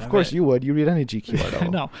heck out of it. Of course you would. You read any GQ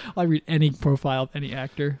article. No, I read any profile of any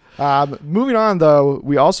actor. Moving on, though,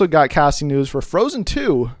 we also got casting news for Frozen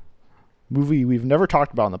 2, movie we've never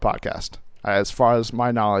talked about on the podcast, as far as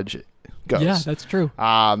my knowledge goes. Yeah, that's true.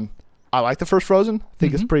 I like the first Frozen. I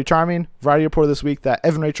think it's pretty charming. Variety reported this week that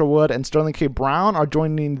Evan Rachel Wood and Sterling K. Brown are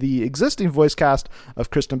joining the existing voice cast of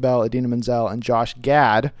Kristen Bell, Idina Menzel, and Josh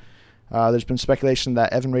Gad. There's been speculation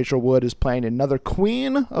that Evan Rachel Wood is playing another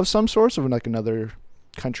queen of some sort, of like another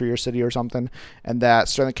country or city or something, and that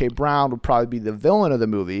Sterling K. Brown would probably be the villain of the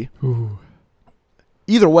movie. Ooh.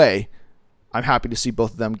 Either way, I'm happy to see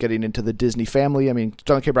both of them getting into the Disney family. I mean,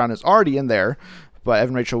 Sterling K. Brown is already in there, but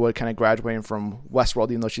Evan Rachel Wood kind of graduating from Westworld,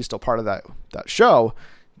 even though she's still part of that show.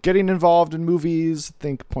 Getting involved in movies, I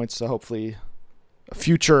think, points to hopefully a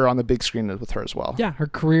future on the big screen with her as well. Yeah, her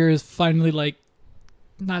career is finally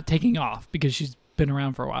not taking off because she's been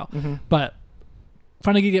around for a while, but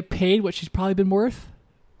finally gonna get paid what she's probably been worth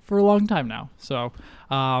for a long time now. So,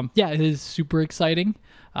 it is super exciting,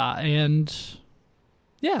 and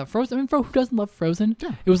yeah, Frozen. I mean, who doesn't love Frozen?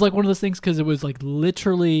 Yeah. It was like one of those things because it was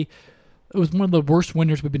literally. It was one of the worst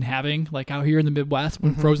winters we've been having, out here in the Midwest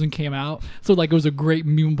when Frozen came out. So it was a great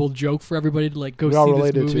memeable joke for everybody to go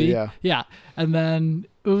see this movie. Yeah. And then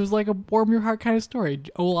it was like a warm your heart kind of story.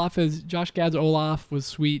 Josh Gad's Olaf was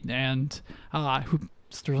sweet, and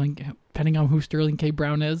depending on who Sterling K.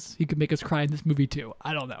 Brown is, he could make us cry in this movie too.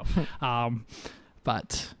 I don't know.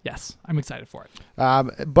 But yes, I'm excited for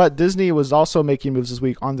it. But Disney was also making moves this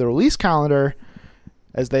week on the release calendar,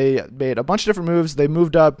 as they made a bunch of different moves. They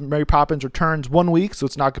moved up Mary Poppins Returns 1 week, so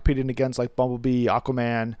it's not competing against Bumblebee,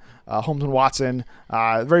 Aquaman, Holmes and Watson.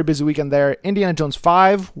 Very busy weekend there. Indiana Jones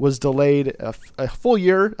 5 was delayed a full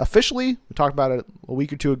year officially. We talked about it a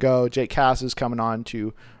week or two ago. John Kasdan is coming on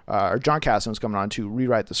to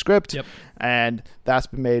rewrite the script. Yep. And that's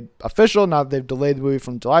been made official. Now they've delayed the movie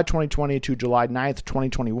from July 2020 to July 9th,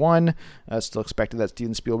 2021. Still expected that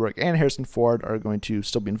Steven Spielberg and Harrison Ford are going to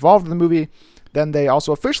still be involved in the movie. Then they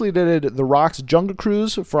also officially did The Rock's Jungle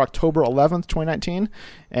Cruise for October 11th, 2019,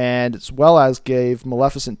 and as well as gave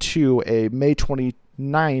Maleficent 2 a May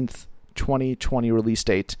 29th, 2020 release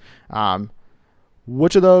date.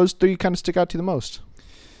 Which of those three kind of stick out to you the most?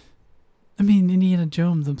 I mean, Indiana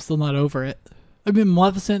Jones, I'm still not over it. I mean,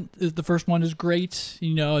 Maleficent, the first one is great.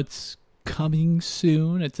 It's coming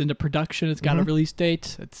soon. It's into production. It's got a release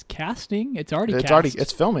date. It's casting. It's cast.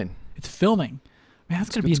 It's filming. It's filming. Man,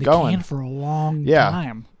 that's going to be in the can for a long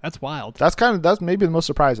time. That's wild. That's maybe the most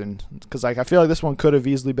surprising, because I feel like this one could have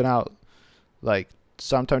easily been out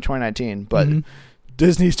sometime 2019, but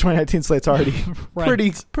Disney's 2019 slate's already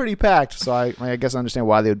pretty packed. So I guess I understand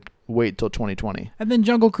why they would wait till 2020. And then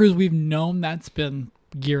Jungle Cruise, we've known that's been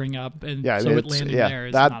gearing up, and it landing there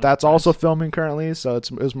is that's also filming currently. So it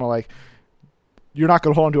was more like, you're not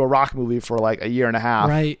going to hold on to a Rock movie for a year and a half.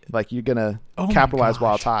 Right. You're going to capitalize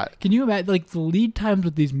while it's hot. Can you imagine, the lead times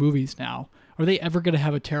with these movies now? Are they ever going to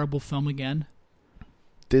have a terrible film again?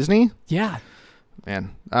 Disney? Yeah.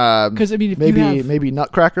 Man. Because, maybe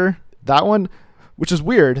Nutcracker. That one, which is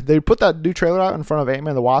weird. They put that new trailer out in front of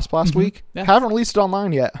Ant-Man and the Wasp last week. Yeah. Haven't released it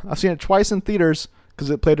online yet. I've seen it twice in theaters because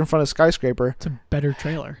it played in front of Skyscraper. It's a better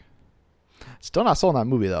trailer. Still not sold on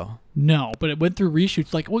that movie, though. No, but it went through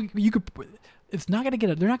reshoots. You could... It's not going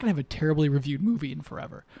to they're not going to have a terribly reviewed movie in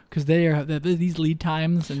forever, because they these lead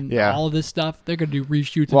times and all of this stuff. They're going to do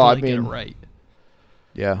reshoots until they get it right.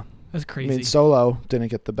 Yeah. That's crazy. Solo didn't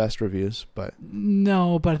get the best reviews, but...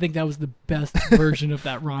 No, but I think that was the best version of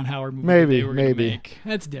that Ron Howard movie they were going to make.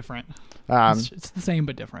 That's different. It's the same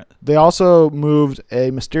but different. They also moved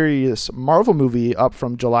a mysterious Marvel movie up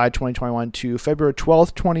from July 2021 to February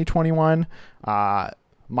 12th, 2021.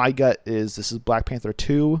 My gut is this is Black Panther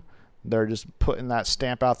 2. They're just putting that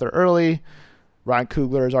stamp out there early. Ryan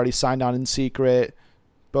Coogler has already signed on in secret.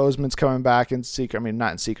 Boseman's coming back in secret. I mean,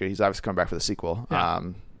 not in secret. He's obviously coming back for the sequel. Yeah.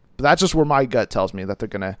 But that's just where my gut tells me that they're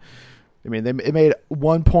gonna. I mean, it made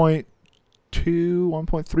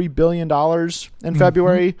 $1.3 billion in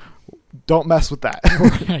February. Don't mess with that.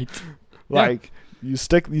 Right. Like you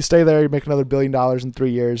stay there, you make another $1 billion in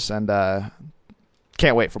 3 years, and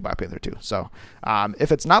can't wait for Black Panther 2. So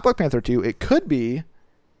if it's not Black Panther 2, it could be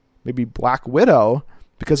maybe Black Widow,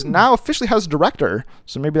 because it now officially has a director.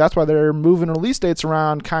 So maybe that's why they're moving release dates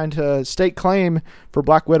around, kind of stake claim for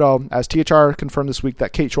Black Widow, as THR confirmed this week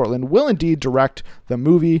that Kate Shortland will indeed direct the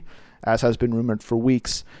movie, as has been rumored for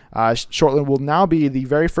weeks. Shortland will now be the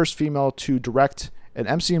very first female to direct an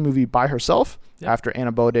MCU movie by herself, after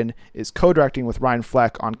Anna Boden is co-directing with Ryan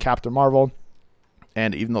Fleck on Captain Marvel.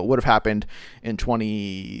 And even though it would have happened in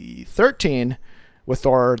 2013 with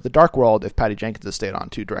Thor: The Dark World if Patty Jenkins had stayed on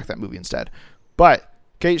to direct that movie instead. But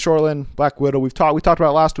Kate Shortland, Black Widow, we talked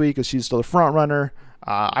about it last week, because she's still the front runner.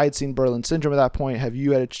 I had seen Berlin Syndrome at that point. Have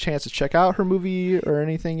you had a chance to check out her movie or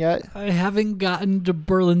anything yet? I haven't gotten to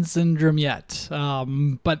Berlin Syndrome yet,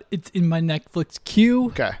 but it's in my Netflix queue.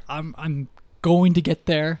 Okay. I'm going to get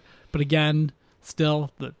there, but again,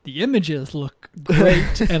 still the images look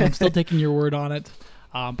great, and I'm still taking your word on it.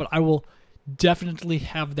 But I will definitely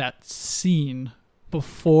have that seen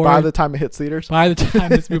before, by the time it hits theaters. By the time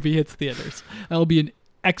this movie hits theaters, I'll be an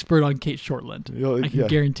expert on Kate Shortland. I can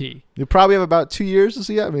guarantee. You'll probably have about 2 years to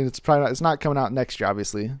see it. I mean, it's not coming out next year.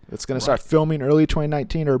 Obviously, it's going to start filming early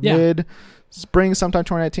 2019 or mid spring, sometime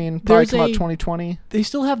 2019. Probably come out 2020. They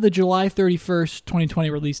still have the July 31st, 2020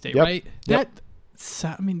 release date, right? Yep.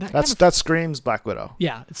 That screams Black Widow.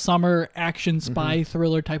 Yeah, it's summer action spy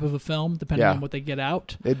thriller type of a film, depending on what they get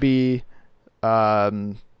out. It'd be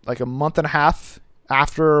like a month and a half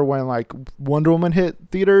after when like Wonder Woman hit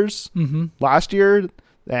theaters last year,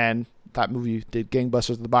 and that movie did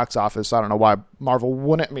gangbusters at the box office. I don't know why Marvel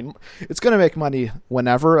wouldn't. I mean, it's going to make money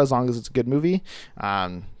whenever, as long as it's a good movie.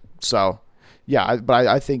 So yeah, but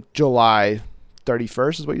I think July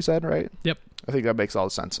 31st is what you said, right? Yep. I think that makes all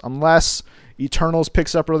the sense. Unless Eternals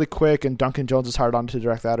picks up really quick and Duncan Jones is hired on to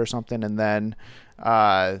direct that or something, and then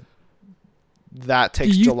that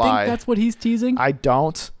takes July. Do you think that's what he's teasing? I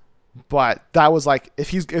don't, but that was like,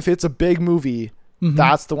 if it's a big movie,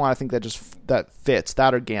 that's the one I think that fits,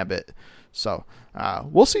 that or Gambit. So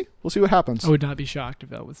we'll see. We'll see what happens. I would not be shocked if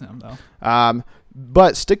that was him, though.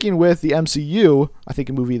 But sticking with the MCU, I think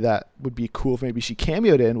a movie that would be cool if maybe she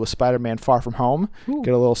cameoed in was Spider-Man: Far From Home. Ooh.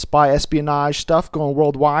 Get a little spy espionage stuff going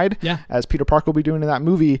worldwide, as Peter Parker will be doing in that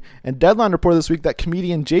movie. And Deadline reported this week that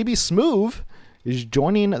comedian J.B. Smoove is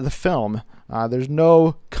joining the film. There's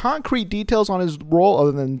no concrete details on his role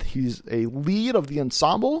other than he's a lead of the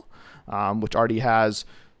ensemble, which already has,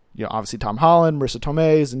 obviously Tom Holland, Marissa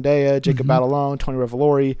Tomei, Zendaya, Jacob Batalon, Tony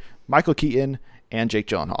Revolori, Michael Keaton, and Jake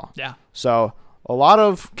Gyllenhaal. Yeah. So a lot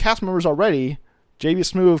of cast members already. J.B.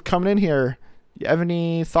 Smoove coming in here. You have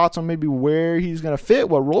any thoughts on maybe where he's going to fit,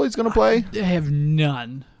 what role he's going to play? I have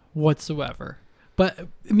none whatsoever. But,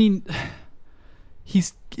 I mean,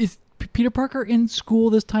 is Peter Parker in school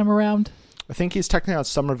this time around? I think he's technically on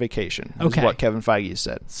summer vacation, is what Kevin Feige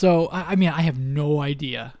said. So, I mean, I have no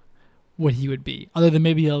idea what he would be, other than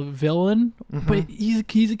maybe a villain. But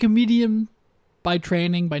he's a comedian by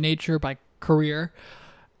training, by nature, by career.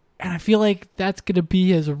 And I feel like that's going to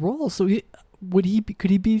be his role. So could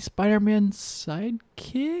he be Spider-Man's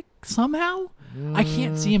sidekick somehow? I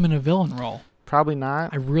can't see him in a villain role. Probably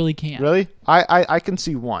not. I really can't. Really? I can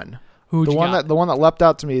see one. The one that leapt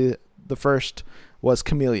out to me the first was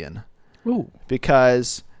Chameleon. Ooh.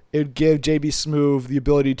 Because it would give J.B. Smoove the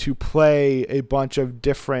ability to play a bunch of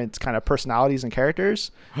different kind of personalities and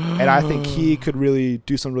characters. And I think he could really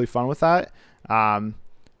do something really fun with that.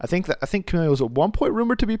 I think Chameleon was at one point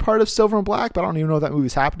rumored to be part of Silver and Black, but I don't even know if that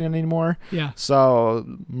movie's happening anymore. Yeah. So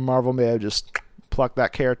Marvel may have just plucked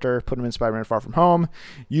that character, put him in Spider-Man: Far From Home,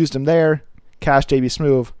 used him there, cast J.B.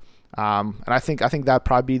 Smoove, and I think that'd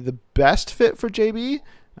probably be the best fit for J.B.,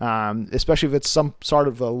 especially if it's some sort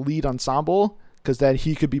of a lead ensemble, because then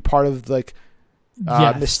he could be part of like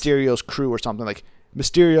Mysterio's crew or something, like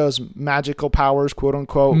Mysterio's magical powers, quote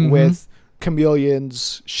unquote, with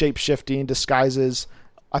Chameleon's shape-shifting disguises.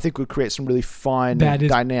 I think would create some really fun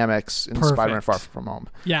dynamics in Spider-Man: Far From Home.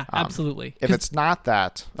 Yeah, absolutely. If it's not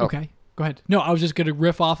that, okay, go ahead. No, I was just going to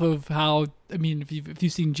riff off of how, I mean, if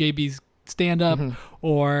you've seen JB's stand-up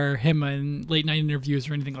or him in late night interviews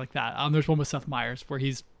or anything like that, there's one with Seth Meyers where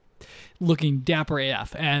he's looking dapper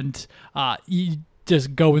AF, and he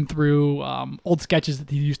just going through old sketches that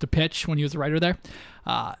he used to pitch when he was a writer there.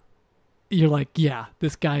 You're like, yeah,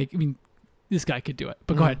 this guy. I mean, this guy could do it.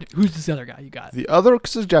 But go ahead. Who's this other guy you got? The other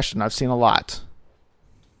suggestion I've seen a lot.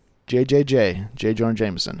 J. Jonah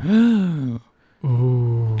Jameson.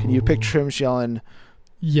 Ooh. Can you picture him yelling,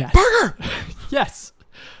 Yes. Parker? Yes.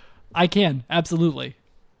 I can. Absolutely.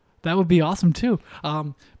 That would be awesome too.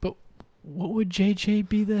 But what would JJ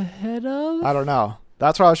be the head of? I don't know.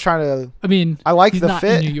 That's what I was trying to. I mean, I like he's the not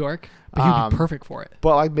fit. in New York, but he'd be perfect for it.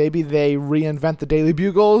 But like maybe they reinvent the Daily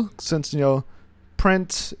Bugle since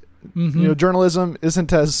print journalism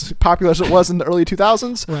isn't as popular as it was in the early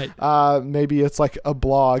 2000s. Right. Maybe it's like a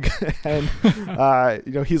blog, and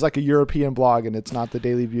he's like a European blog, and it's not the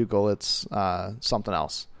Daily Bugle. It's something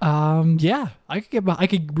else. Yeah, I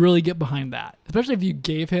could really get behind that, especially if you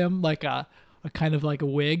gave him like a kind of like a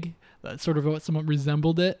wig that sort of somewhat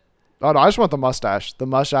resembled it. Oh no, I just want the mustache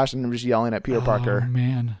and him just yelling at Peter Parker. Oh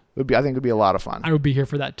man, I think it would be a lot of fun. I would be here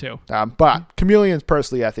for that too. But Chameleon's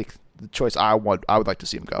personally, I think the choice I would like to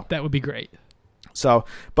see him go. That would be great. So,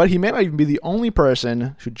 but he may not even be the only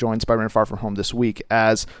person who joined Spider-Man Far From Home this week,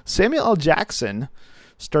 as Samuel L. Jackson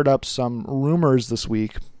stirred up some rumors this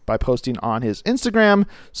week by posting on his Instagram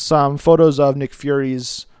some photos of Nick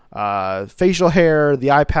Fury's facial hair, the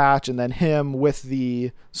eye patch, and then him with the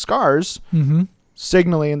scars,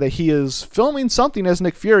 signaling that he is filming something as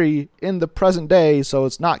Nick Fury in the present day, so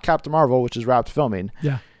it's not Captain Marvel, which is wrapped filming.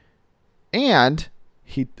 Yeah. And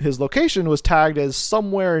his location was tagged as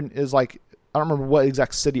somewhere I don't remember what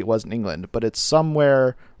exact city it was in England, but it's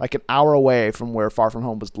somewhere like an hour away from where Far From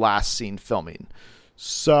Home was last seen filming.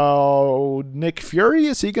 So Nick Fury,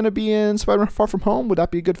 is he going to be in Spider-Man Far From Home? Would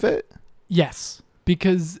that be a good fit? Yes,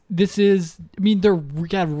 because they're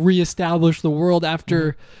got to reestablish the world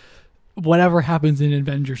after whatever happens in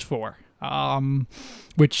Avengers 4,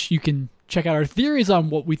 which you can check out our theories on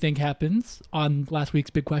what we think happens on last week's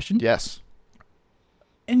Big Question. Yes.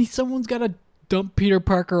 And someone's got to dump Peter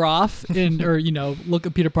Parker off or look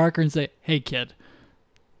at Peter Parker and say, "Hey kid,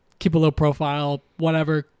 keep a low profile,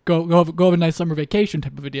 whatever, go have a nice summer vacation,"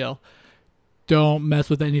 type of a deal. Don't mess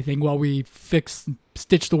with anything while we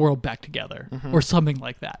stitch the world back together, or something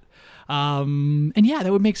like that. And yeah,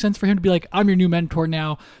 that would make sense for him to be like, "I'm your new mentor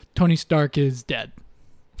now. Tony Stark is dead."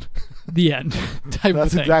 The end.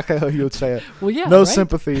 That's exactly how you would say it. Well, yeah, no right?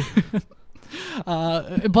 sympathy.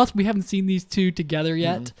 Plus, we haven't seen these two together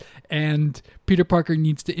yet, and Peter Parker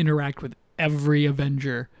needs to interact with every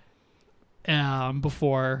Avenger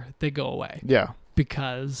before they go away. Yeah,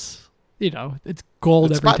 because it's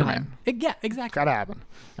gold it's every Spider-Man. time. Yeah, exactly. Gotta happen.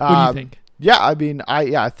 What do you think? Yeah,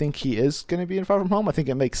 I think he is going to be in Far From Home. I think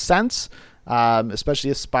it makes sense, especially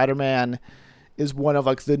if Spider-Man is one of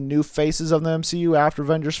like the new faces of the MCU after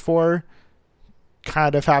Avengers 4.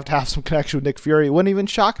 Kind of have to have some connection with Nick Fury. It wouldn't even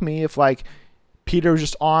shock me if like Peter was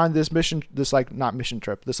just on this mission, this like not mission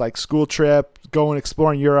trip, this like school trip, going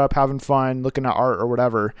exploring Europe, having fun, looking at art or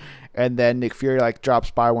whatever, and then Nick Fury like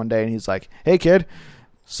drops by one day and he's like, "Hey kid,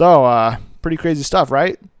 so pretty crazy stuff,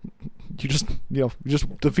 right? You just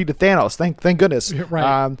defeated Thanos. Thank goodness."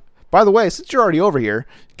 Right. By the way, since you're already over here,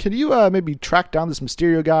 can you maybe track down this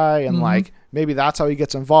Mysterio guy and like maybe that's how he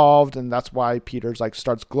gets involved, and that's why Peter's like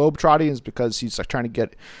starts globetrotting, is because he's like trying to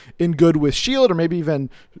get in good with SHIELD, or maybe even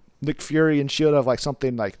Nick Fury and SHIELD have like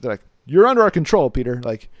something like they're like, "You're under our control, Peter.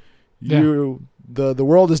 Like the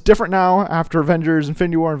world is different now after Avengers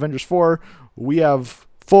Infinity War and Avengers 4. We have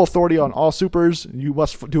full authority on all supers. You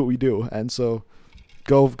must do what we do." And so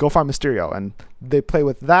go find Mysterio, and they play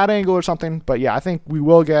with that angle or something. But yeah, I think we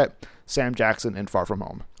will get Sam Jackson in Far From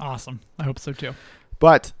Home. Awesome. I hope so too.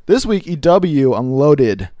 But this week, EW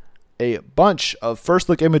unloaded a bunch of first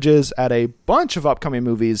look images at a bunch of upcoming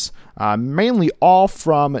movies, mainly all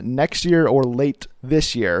from next year or late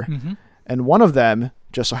this year. And one of them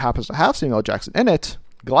just so happens to have Samuel L. Jackson in it,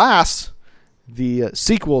 Glass, the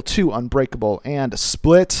sequel to Unbreakable and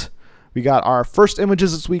Split. We got our first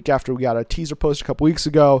images this week after we got a teaser post a couple weeks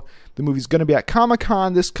ago. The movie's going to be at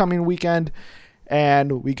Comic-Con this coming weekend,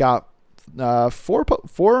 and we got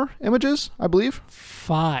four images, I believe.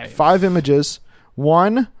 Five images.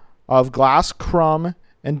 One of Glass, Crumb,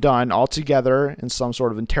 and Dunn all together in some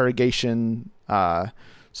sort of interrogation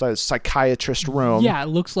psychiatrist room. Yeah, it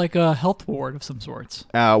looks like a health ward of some sorts.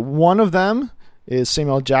 One of them is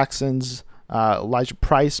Samuel L. Jackson's Elijah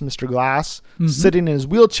Price, Mr. Glass, sitting in his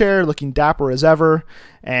wheelchair, looking dapper as ever.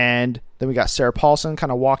 And then we got Sarah Paulson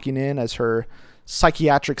kind of walking in as her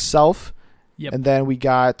psychiatric self. Yep. And then we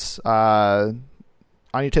got Anya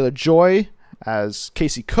Taylor-Joy as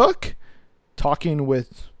Casey Cook, talking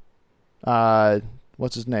with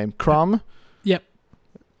what's his name, Crumb. Yep.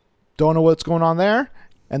 Don't know what's going on there.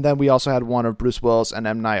 And then we also had one of Bruce Willis and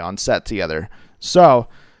M. Night on set together. So,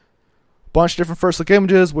 bunch of different first look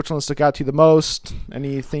images. Which one stuck out to you the most?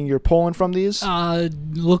 Anything you're pulling from these?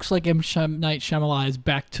 Looks like M. Night Shyamalan is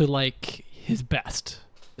back to like his best.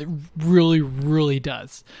 It really, really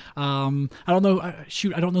does. I don't know.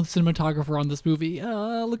 I don't know the cinematographer on this movie.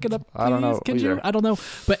 Look it up, please. I don't know Can either. you? I don't know.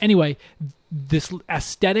 But anyway, this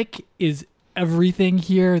aesthetic is everything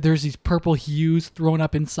here. There's these purple hues thrown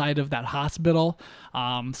up inside of that hospital.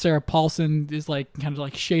 Sarah Paulson is like kind of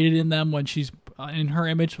like shaded in them when she's in her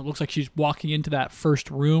image. It looks like she's walking into that first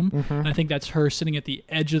room, and I think that's her sitting at the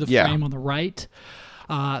edge of the frame on the right.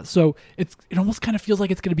 So it almost kind of feels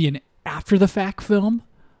like it's going to be an after the fact film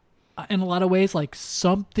in a lot of ways. Like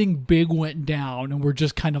something big went down, and we're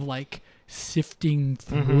just kind of like sifting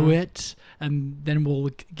through it, and then we'll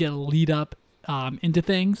get a lead up into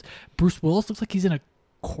things. Bruce Willis looks like he's in a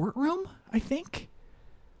courtroom, I think.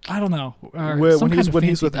 I don't know. When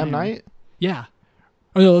he's with M. Night? Yeah.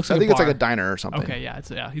 Oh, no, it looks like I think a it's like bar. a diner or something. Okay,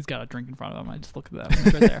 yeah, he's got a drink in front of him. I just looked at that.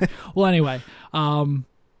 It's right there. Well, anyway, I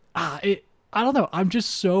don't know. I'm just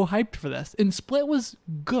so hyped for this. And Split was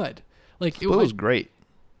good. Like Split was great.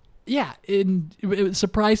 Yeah, it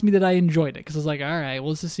surprised me that I enjoyed it because I was like, all right, well,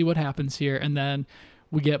 let's just see what happens here, and then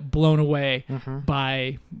we get blown away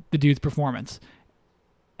by the dude's performance.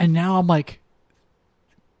 And now I'm like,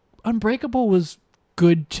 Unbreakable was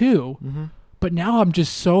good too. But now I'm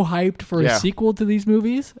just so hyped for a sequel to these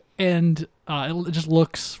movies, and it just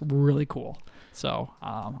looks really cool. So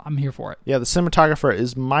I'm here for it. Yeah, the cinematographer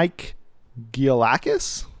is Mike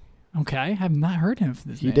Giolakis. Okay, I have not heard him.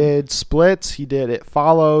 He did Split. He did It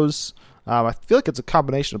Follows. I feel like it's a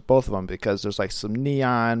combination of both of them because there's like some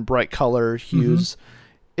neon, bright color hues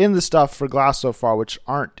in the stuff for Glass so far, which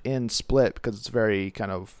aren't in Split because it's very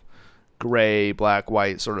kind of gray, black,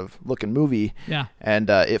 white sort of looking movie. Yeah. And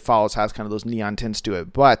It Follows has kind of those neon tints to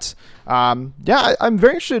it. But I'm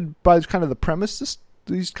very interested by kind of the premise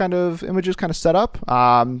these kind of images kind of set up.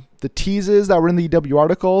 The teases that were in the EW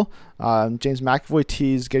article, James McAvoy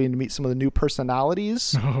teased getting to meet some of the new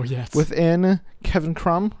personalities within Kevin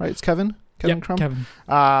Crumb, right? It's Kevin Crumb.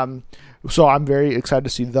 Kevin. So I'm very excited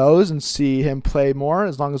to see those and see him play more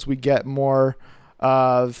as long as we get more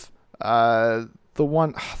of the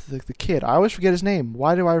one, the kid. I always forget his name.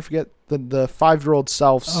 Why do I forget the 5-year-old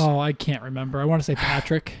self's? Oh, I can't remember. I want to say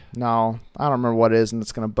Patrick. No, I don't remember what it is, and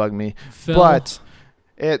it's going to bug me. Phil. But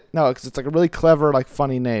because it's like a really clever, like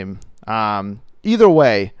funny name. Either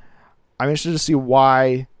way, I'm interested to see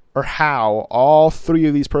why or how all three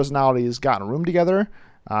of these personalities got in a room together.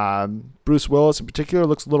 Bruce Willis in particular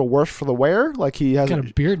looks a little worse for the wear. Like he has got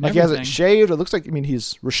a beard and like everything. he hasn't shaved. It looks like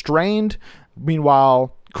he's restrained.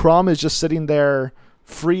 Meanwhile, Crumb is just sitting there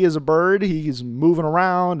free as a bird. He's moving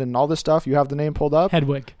around and all this stuff. You have the name pulled up.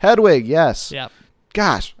 Hedwig, yes. Yeah.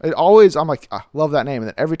 Gosh, I'm like, I love that name. And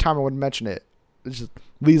then every time I would mention it, it just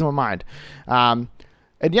leaves my mind. And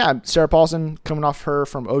yeah, Sarah Paulson coming off her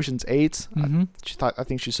from Ocean's 8. I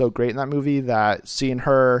think she's so great in that movie that seeing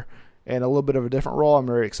her in a little bit of a different role, I'm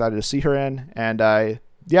very excited to see her in. And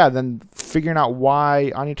then figuring out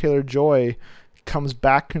why Anya Taylor-Joy comes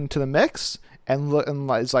back into the mix and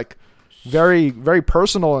is like very, very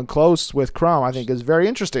personal and close with Crumb, I think is very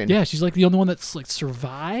interesting. Yeah, she's like the only one that's like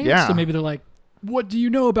survived. Yeah. So maybe they're like, what do you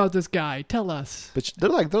know about this guy? Tell us. But they're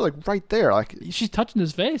like right there. Like she's touching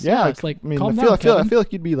his face. Yeah, It's like, I mean, calm I down, feel Kevin.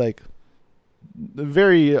 like you'd be like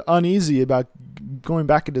very uneasy about going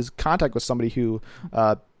back into contact with somebody who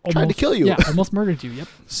tried to kill you. Yeah, almost murdered you. Yep.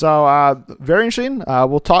 So very interesting.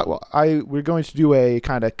 We'll talk. We're going to do a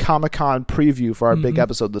kind of Comic-Con preview for our big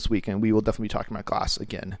episode this week, and we will definitely be talking about Glass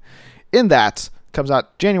again. In that comes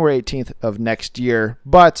out January 18th of next year,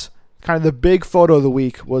 but kind of the big photo of the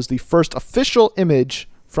week was the first official image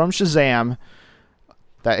from Shazam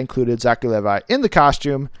that included Zachary Levi in the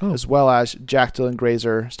costume, as well as Jack Dylan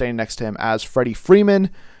Grazer standing next to him as Freddie Freeman.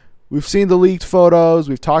 We've seen the leaked photos.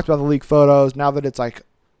 We've talked about the leaked photos. Now that it's like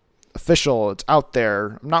official, it's out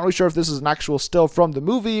there. I'm not really sure if this is an actual still from the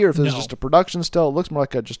movie or if this is just a production still. It looks more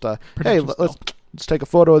like let's take a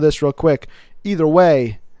photo of this real quick. Either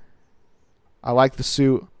way, I like the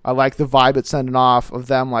suit. I like the vibe it's sending off of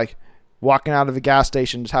them like walking out of a gas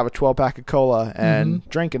station, just have a 12-pack of cola and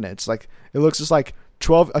drinking it. It's like it looks just like a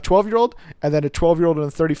 12-year-old and then a 12-year-old in a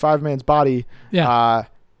 35-man's body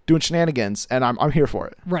doing shenanigans, and I'm here for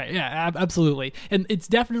it. Right, yeah, absolutely. And it's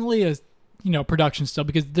definitely a production still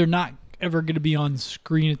because they're not ever going to be on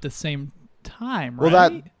screen at the same time, right?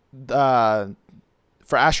 Well, that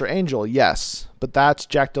for Asher Angel, yes, but that's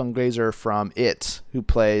Jack Dylan Grazer from It, who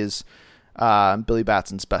plays Billy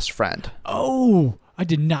Batson's best friend. Oh, I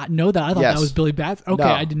did not know that. I thought that was Billy Batson. Okay, no.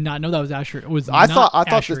 I did not know that was Asher. It was I thought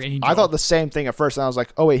the same thing at first, and I was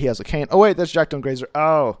like, oh wait, he has a cane. Oh wait, that's Jack Dylan Grazer.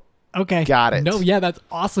 Oh, Okay. Got it. No, yeah, that's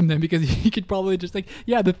awesome then, because you could probably just like,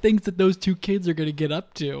 yeah, the things that those two kids are going to get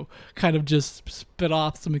up to kind of just spit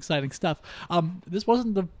off some exciting stuff. This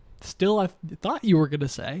wasn't the still I thought you were going to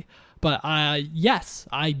say, but yes,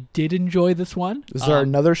 I did enjoy this one. Is there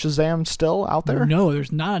another Shazam still out there? No,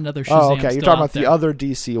 there's not another Shazam. Oh, okay. You're still talking out about there. the other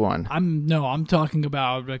DC one. I'm talking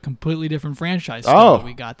about a completely different franchise that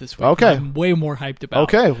we got this week. Okay. I'm way more hyped about.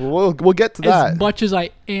 Okay, we'll get to that. As much as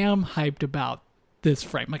I am hyped about this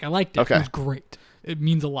frame, like I liked it. Okay. It was great. It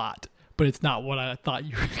means a lot, but it's not what I thought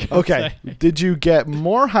you were going to Okay. say. Did you get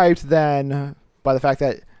more hyped than by the fact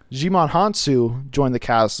that Jimon Hansu joined the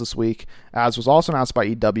cast this week, as was also announced by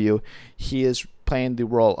EW? He is playing the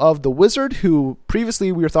role of the Wizard, who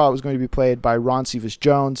previously we thought was going to be played by Ron Cephas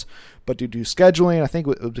Jones, but due to scheduling, I think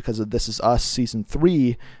it was because of This Is Us season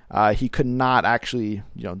 3, he could not actually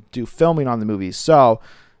do filming on the movie. So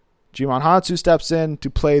Jimon Hansu steps in to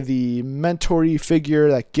play the mentor-y figure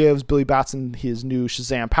that gives Billy Batson his new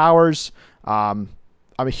Shazam powers. I'm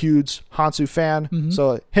a huge Hansu fan,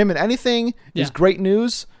 so him in anything is great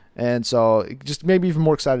news, and so it just made me even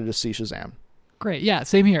more excited to see Shazam. Great, yeah,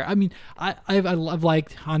 same here. I mean, I've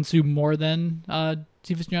liked Hansu more than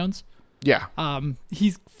Cephas Jones. Yeah.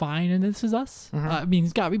 He's fine in This Is Us. I mean,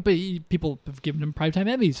 he's got people have given him primetime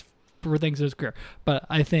Emmys for things in his career, but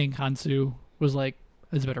I think Hansu was like,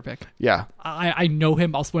 is a better pick. Yeah. I know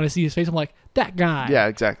him. Also, when I see his face, I'm like, that guy. Yeah,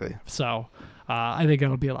 exactly. So I think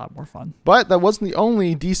it'll be a lot more fun. But that wasn't the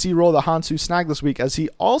only DC role that Hansu snagged this week, as he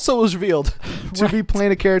also was revealed to be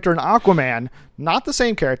playing a character in Aquaman. Not the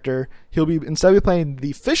same character. He'll be instead be playing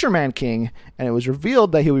the Fisherman King, and it was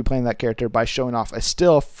revealed that he'll be playing that character by showing off a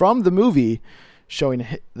still from the movie showing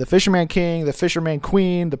the Fisherman King, the Fisherman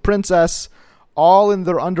Queen, the princess, all in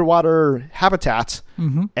their underwater habitat,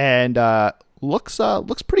 and looks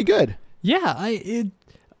pretty good. Yeah, I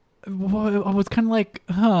was kind of like,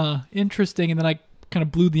 interesting, and then I kind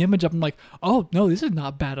of blew the image up. I'm like, oh no, this is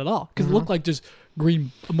not bad at all, because it looked like just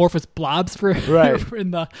green amorphous blobs for right.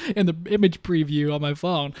 in the image preview on my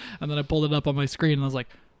phone, and then I pulled it up on my screen, and I was like,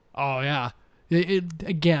 oh yeah,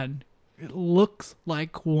 it looks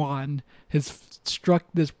like Juan has struck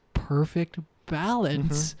this perfect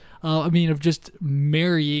balance. I mean, of just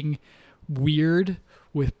marrying weird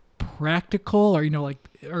with practical, or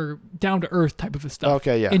or down to earth type of stuff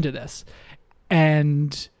into this.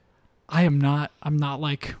 And I'm not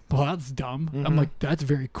like, well, that's dumb. I'm like, that's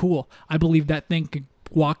very cool. I believe that thing could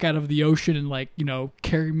walk out of the ocean and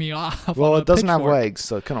carry me off. Well, it doesn't have legs,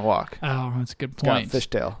 so it couldn't walk. Oh, that's a good It's point. got a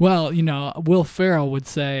fishtail. Well, Will Ferrell would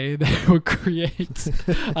say that it would create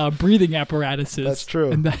breathing apparatuses. That's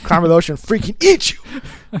true. And climb the ocean, freaking eat you.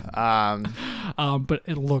 But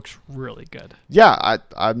it looks really good. Yeah,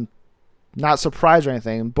 I'm not surprised or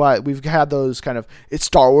anything, but we've had those kind of "it's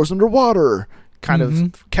Star Wars underwater" kind of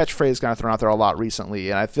catchphrase kind of thrown out there a lot recently,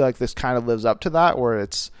 and I feel like this kind of lives up to that, where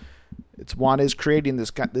it's Juan is creating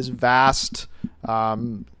this vast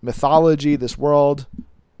mythology, this world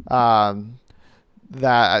that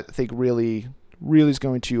I think really is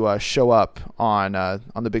going to show up on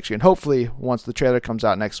the big screen. Hopefully, once the trailer comes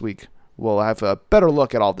out next week, we'll have a better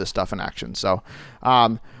look at all this stuff in action. So,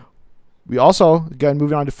 we also, again,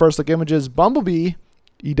 moving on to first look images, Bumblebee.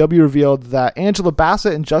 EW revealed that Angela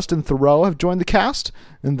Bassett and Justin Theroux have joined the cast,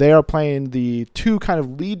 and they are playing the two kind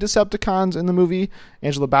of lead Decepticons in the movie.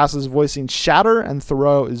 Angela Bassett is voicing Shatter, and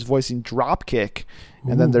Theroux is voicing Dropkick.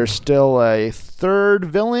 And then there's still a third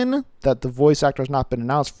villain that the voice actor has not been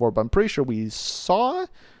announced for, but I'm pretty sure we saw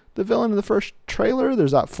the villain in the first trailer.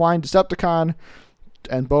 There's that flying Decepticon,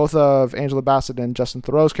 and both of Angela Bassett and Justin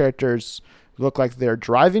Theroux's characters look like they're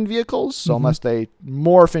driving vehicles, so unless they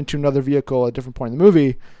morph into another vehicle at a different point in the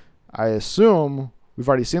movie, I assume we've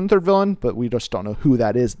already seen the third villain, but we just don't know who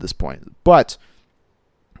that is at this point. But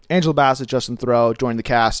Angela Bassett, Justin Theroux joined the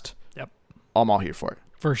cast. Yep. I'm all here for it.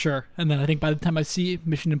 For sure. And then I think by the time I see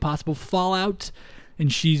Mission Impossible Fallout,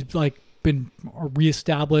 and she's been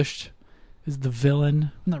reestablished as the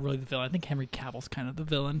villain. Not really the villain. I think Henry Cavill's kind of the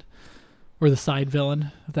villain, or the side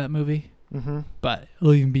villain of that movie. But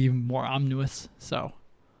it'll even be even more ominous. So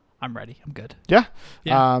I'm ready. I'm good. Yeah.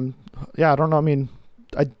 Yeah. I don't know. I mean,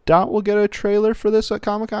 I doubt we'll get a trailer for this at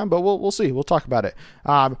Comic-Con, but we'll see. We'll talk about it.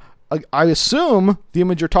 I assume the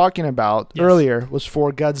image you're talking about earlier was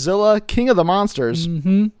for Godzilla, King of the Monsters.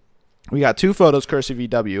 We got two photos, courtesy of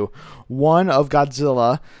EW. One of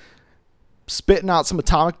Godzilla spitting out some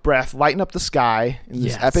atomic breath, lighting up the sky in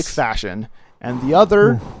this epic fashion. And the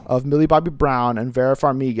other of Millie Bobby Brown and Vera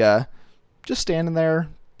Farmiga just standing there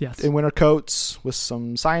in winter coats with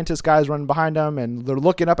some scientist guys running behind them, and they're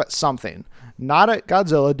looking up at something. Not at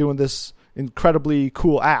Godzilla doing this incredibly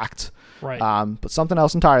cool act, Right. But something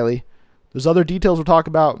else entirely. There's other details we'll talk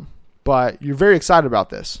about, but you're very excited about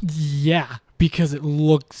this. Yeah, because it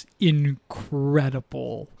looks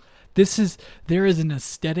incredible. There is an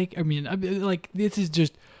aesthetic. I mean, like this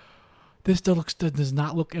does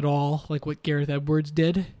not look at all like what Gareth Edwards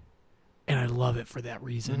did, and I love it for that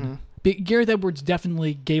reason. Gareth Edwards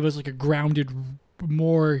definitely gave us like a grounded,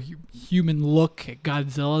 more human look at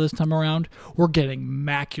Godzilla this time around. We're getting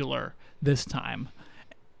macular this time,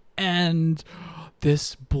 and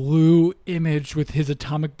this blue image with his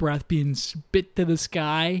atomic breath being spit to the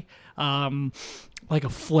sky, like a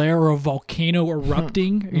flare or a volcano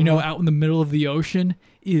erupting, out in the middle of the ocean,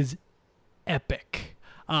 is epic.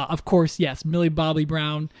 Of course, yes, Millie Bobby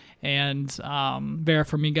Brown and Vera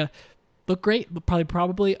Farmiga look great.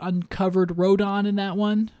 Probably uncovered Rodon in that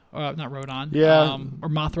one. Not Rodon. Yeah. Or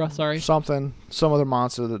Mothra, sorry. Some other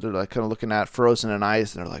monster that they're like kind of looking at frozen in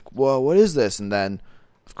ice, and they're like, whoa, what is this? And then,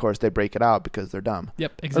 of course, they break it out because they're dumb.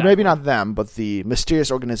 Yep, exactly. Or maybe not them, but the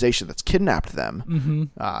mysterious organization that's kidnapped them. Mm-hmm.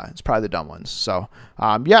 It's probably the dumb ones. So,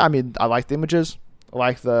 yeah, I mean, I like the images. I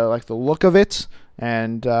like the look of it.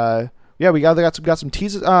 And, yeah, we got some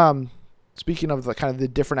teases. Speaking of the kind of the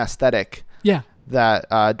different aesthetic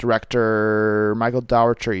that director Michael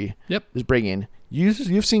Dougherty is bringing.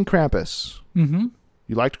 You've seen Krampus. Mm-hmm.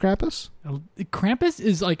 You liked Krampus? Krampus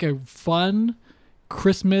is like a fun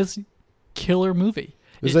Christmas killer movie.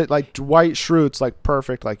 Is it like Dwight Schrute's like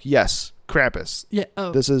perfect? Like, yes, Krampus. Yeah.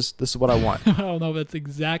 This is what I want. I don't know if it's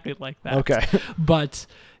exactly like that. Okay. But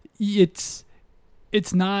it's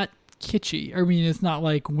not kitschy. I mean, it's not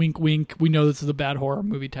like wink, wink. We know this is a bad horror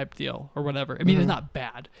movie type deal or whatever. I mean, it's not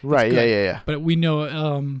bad. Right. Yeah. But we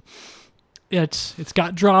know it's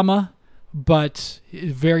got drama, but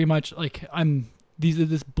it's very much like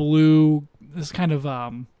this kind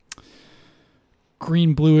of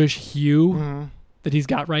green bluish hue that he's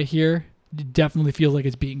got right here. It definitely feels like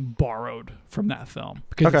it's being borrowed from that film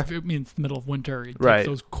because it's the middle of winter. It takes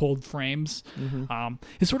those cold frames.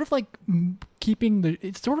 It's sort of like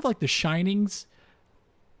it's sort of like The Shining's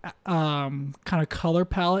kind of color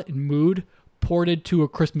palette and mood ported to a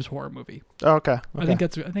Christmas horror movie. Oh, okay. I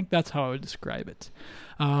think that's how I would describe it.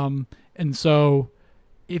 And so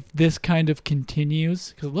if this kind of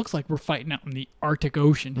continues, because it looks like we're fighting out in the Arctic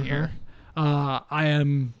Ocean here,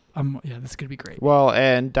 this is gonna be great. Well,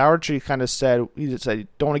 and Dougherty kind of said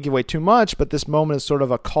don't want to give away too much, but this moment is sort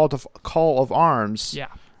of a call of arms. Yeah.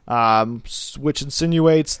 Which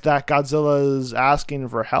insinuates that Godzilla is asking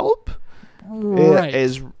for help. Right.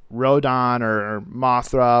 Is Rodon or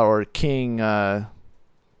Mothra or King Ghidorah?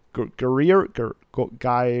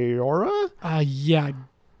 Yeah.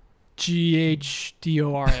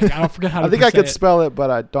 Ghdora. I forget how to I think I could spell it, but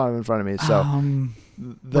I don't have it in front of me. So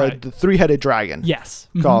the three-headed dragon. Yes.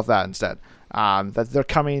 Call it that instead. That they're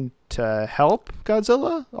coming to help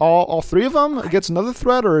Godzilla? All three of them against another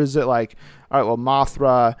threat? Or is it like, all right, well,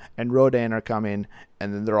 Mothra and Rodan are coming,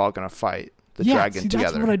 and then they're all going to fight the dragon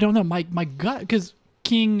together? That's what I don't know. My gut, because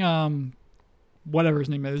King, whatever his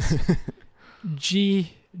name is,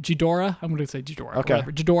 Ghidorah? I'm going to say Ghidorah. Okay.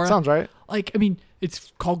 Whatever. Ghidorah. Sounds right. Like, I mean,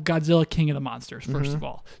 it's called Godzilla King of the Monsters, first of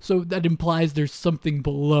all. So that implies there's something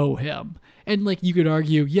below him. And, like, you could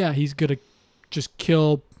argue, yeah, he's going to just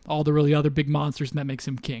kill all the really other big monsters, and that makes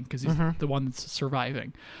him king because he's the one that's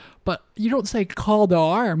surviving. But you don't say call to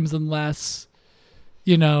arms unless,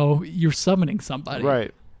 you're summoning somebody.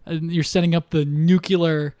 Right. And you're setting up the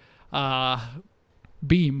nuclear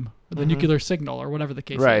beam, or the nuclear signal, or whatever the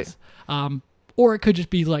case is. Or it could just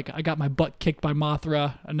be like, I got my butt kicked by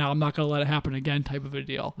Mothra, and now I'm not going to let it happen again type of a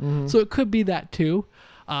deal. So it could be that too.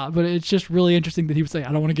 But it's just really interesting that he would say,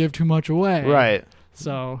 I don't want to give too much away. Right.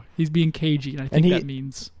 So he's being cagey, and I think that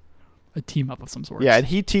means a team up of some sort. Yeah, and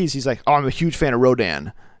he's like, oh, I'm a huge fan of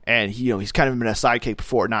Rodan. And he's kind of been a sidekick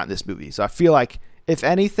before, not in this movie. So I feel like, if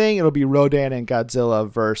anything, it'll be Rodan and Godzilla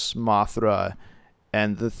versus Mothra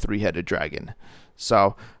and the three-headed dragon.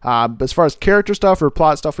 So, but as far as character stuff or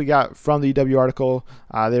plot stuff we got from the EW article,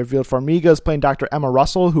 they revealed Farmiga is playing Dr. Emma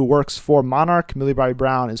Russell, who works for Monarch. Millie Bobby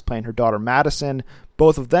Brown is playing her daughter Madison.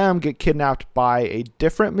 Both of them get kidnapped by a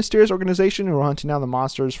different mysterious organization who are hunting down the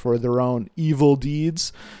monsters for their own evil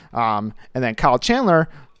deeds. And then Kyle Chandler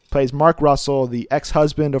plays Mark Russell, the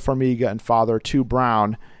ex-husband of Farmiga and father to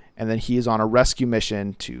Brown. And then he is on a rescue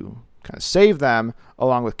mission to kind of save them,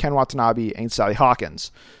 along with Ken Watanabe and Sally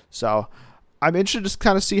Hawkins. So I'm interested to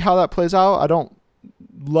kind of see how that plays out. I don't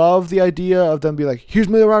love the idea of them being like, here's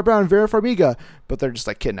Millie Bobby Brown and Vera Farmiga, but they're just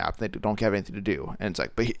like kidnapped. They don't have anything to do. And it's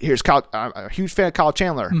like, but here's Kyle. I'm a huge fan of Kyle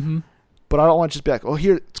Chandler, but I don't want to just be like, oh,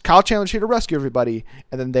 Kyle Chandler's here to rescue everybody,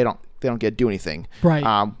 and then they don't get to do anything. Right.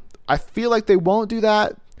 I feel like they won't do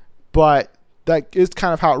that. but that is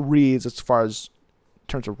kind of how it reads as far as in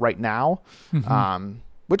terms of right now,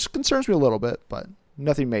 which concerns me a little bit, but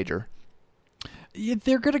nothing major. Yeah,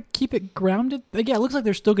 they're going to keep it grounded. Yeah, it looks like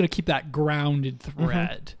they're still going to keep that grounded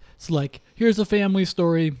thread. It's like, here's a family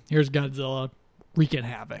story. Here's Godzilla wreaking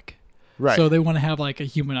havoc. Right. So they want to have like a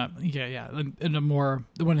human, and a more.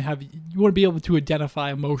 They want to have. You want to be able to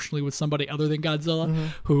identify emotionally with somebody other than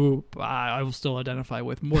Godzilla, who I will still identify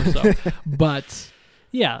with more so. But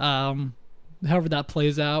yeah, however that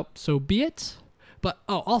plays out, so be it. But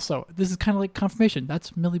also, this is kind of like confirmation.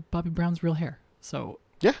 That's Millie Bobby Brown's real hair. So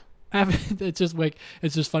yeah. It's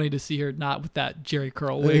just funny to see her not with that Jerry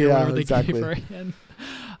curl wig or whatever they gave her in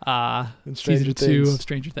season 2 of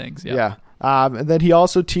Stranger Things. Yeah. And then he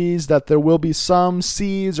also teased that there will be some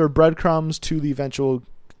seeds or breadcrumbs to the eventual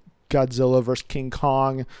Godzilla versus King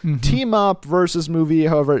Kong team up versus movie,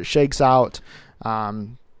 however it shakes out. I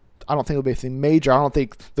don't think it'll be anything major. I don't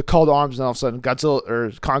think the call to arms and all of a sudden Godzilla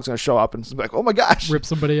or Kong's going to show up and it's like, oh my gosh, rip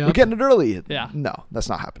somebody up. We're getting it early. Yeah. No, that's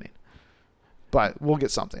not happening. But we'll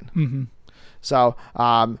get something. So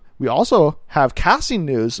we also have casting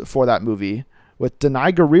news for that movie with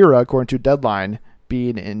Danai Gurira, according to Deadline,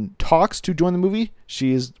 being in talks to join the movie.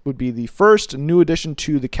 She would be the first new addition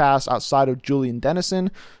to the cast outside of Julian Dennison,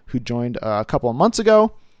 who joined a couple of months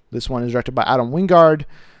ago. This one is directed by Adam Wingard.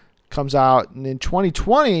 Comes out in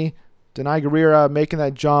 2020. Danai Gurira making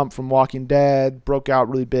that jump from Walking Dead, broke out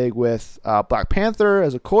really big with Black Panther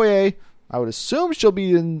as Okoye. I would assume she'll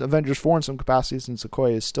be in Avengers 4 in some capacity since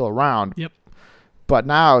Okoye is still around. Yep. But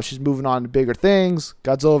now she's moving on to bigger things.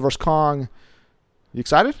 Godzilla vs. Kong. You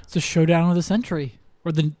excited? It's a showdown of the century.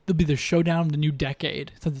 Or it'll be the showdown of the new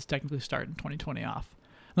decade, since it's technically starting 2020 off.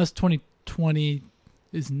 Unless 2020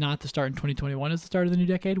 is not the start and 2021 is the start of the new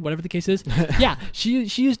decade, whatever the case is. Yeah, she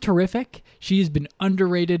is terrific. She has been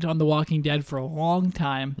underrated on The Walking Dead for a long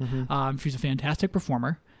time. She's a fantastic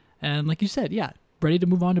performer. And like you said, yeah, ready to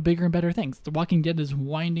move on to bigger and better things. The Walking Dead is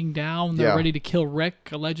winding down. They're ready to kill Rick,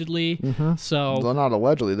 allegedly. So, well, not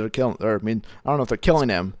allegedly. They're killing. Or, I mean, I don't know if they're killing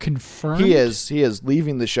him. Confirmed. He is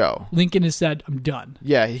leaving the show. Lincoln has said, "I'm done."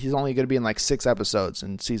 Yeah, he's only going to be in like 6 episodes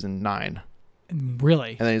in season 9.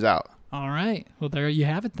 Really? And then he's out. All right. Well, there you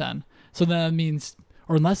have it then. So that means,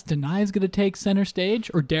 or unless Denai is going to take center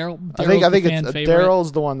stage, or Daryl. I think it's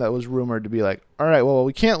Daryl's the one that was rumored to be like, all right, well,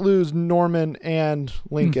 we can't lose Norman and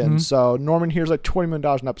Lincoln, so Norman, here's like $20 million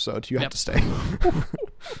an episode. You have to stay.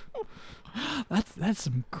 That's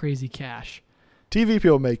some crazy cash. TV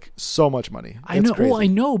people make so much money. I know. Crazy. Well, I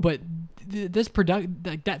know, but this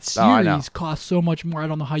that series costs so much more. I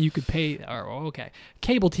don't know how you could pay. Okay,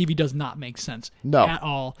 cable TV does not make sense at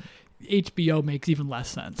all. HBO makes even less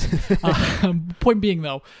sense. Point being,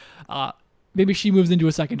 though, maybe she moves into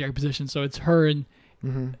a secondary position, so it's her and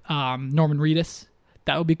Norman Reedus.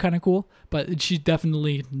 That would be kind of cool, but she's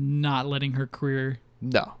definitely not letting her career.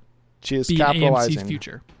 No, she is be capitalizing AMC's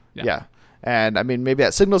future. Yeah, and I mean maybe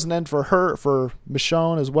that signals an end for her, for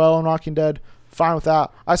Michonne as well in Walking Dead. Fine with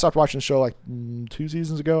that. I stopped watching the show like 2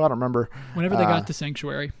 seasons ago. I don't remember. Whenever they got to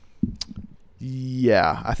Sanctuary.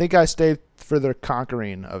 Yeah, I think I stayed for the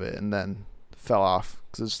conquering of it and then fell off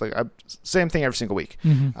because it's like same thing every single week.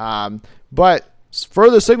 But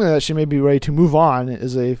further signaling that she may be ready to move on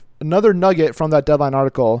is another nugget from that Deadline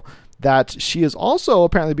article that she is also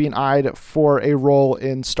apparently being eyed for a role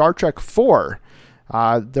in Star Trek 4.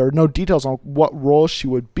 There are no details on what role she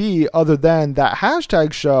would be other than that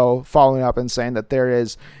hashtag show following up and saying that there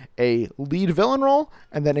is a lead villain role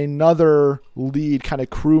and then another lead kind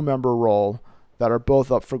of crew member role that are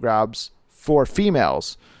both up for grabs for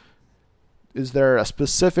females. Is there a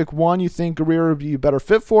specific one you think Gurira would be better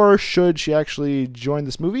fit for? Should she actually join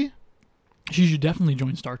this movie? She should definitely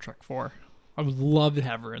join Star Trek 4. I would love to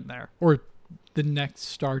have her in there. Or the next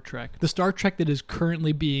Star Trek. The Star Trek that is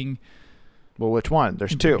currently being... Well, which one?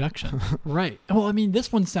 There's 2. Production. Right. Well, I mean,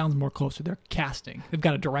 this one sounds more closer. They're casting. They've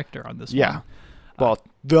got a director on this one. Yeah. Well,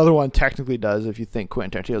 the other one technically does if you think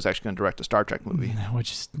Quentin Tarantino is actually going to direct a Star Trek movie. Which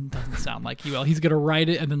just doesn't sound like he will. He's going to write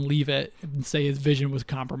it and then leave it and say his vision was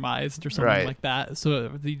compromised or something like that.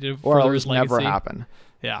 So or it'll just never happen.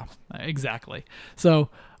 Yeah, exactly. So,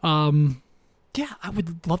 yeah, I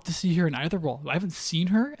would love to see her in either role. I haven't seen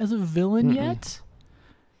her as a villain yet.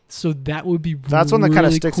 So that would be that's one that kind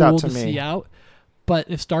of sticks cool out to me. See out.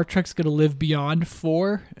 But if Star Trek's going to live beyond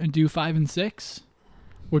 4 and do 5 and 6,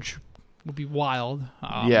 which would be wild.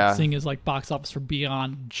 Seeing as like box office for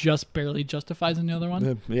Beyond just barely justifies another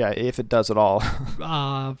one. Yeah, if it does at all.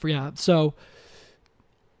 Yeah. So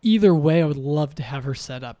either way, I would love to have her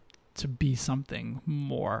set up to be something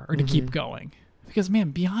more or to keep going. Because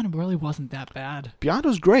man, Beyond really wasn't that bad. Beyond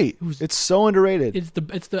was great. It's so underrated.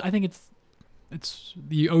 I think it's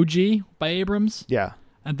the OG by Abrams. Yeah.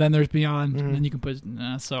 And then there's Beyond, and then you can put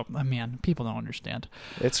man, people don't understand.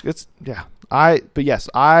 It's yeah. I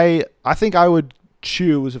think I would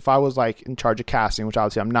choose if I was like in charge of casting, which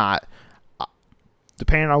obviously I'm not.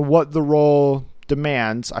 Depending on what the role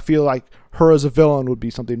demands, I feel like her as a villain would be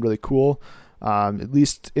something really cool. At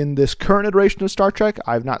least in this current iteration of Star Trek,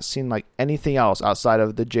 I've not seen like anything else outside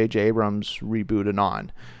of the J.J. Abrams reboot and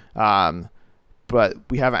on. But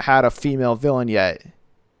we haven't had a female villain yet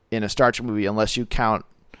in a Star Trek movie, unless you count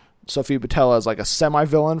Sophia Butella as like a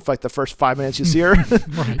semi-villain for like the first 5 minutes you see her.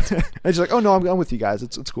 Right. And she's like, oh no, I'm with you guys.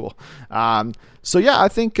 It's cool. So yeah, I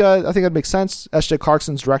think that makes sense. S.J.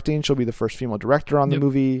 Clarkson's directing. She'll be the first female director on the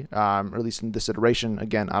movie, or at least in this iteration.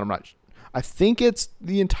 Again, I think it's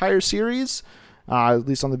the entire series, at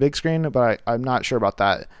least on the big screen, but I'm not sure about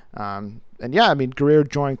that. And yeah, I mean, Guerrero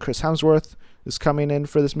joined Chris Hemsworth is coming in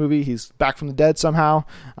for this movie. He's back from the dead somehow.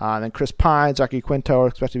 And then Chris Pine, Zachary Quinto are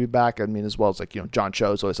expected to be back. I mean, as well as like, John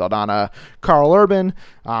Cho, Zoe Saldana, Carl Urban.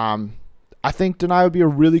 I think Denai would be a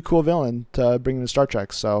really cool villain to bring into Star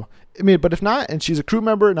Trek. So, I mean, but if not, and she's a crew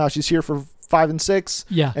member, now she's here for 5 and 6.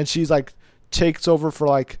 Yeah. And she's like, takes over for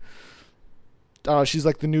like, she's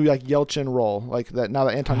like the new like Yelchin role. Like that now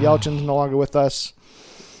that Anton Yelchin's no longer with us.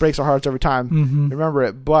 Breaks our hearts every time. Remember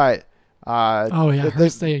it. But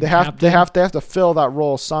they have to fill that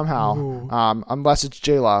role somehow, unless it's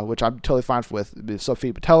J-Law, which I'm totally fine with.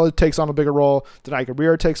 Sophia Butella takes on a bigger role, Denai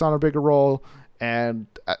Guerrero takes on a bigger role, and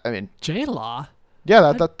I mean J-Law.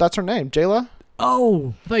 Yeah, that's her name, J-Law.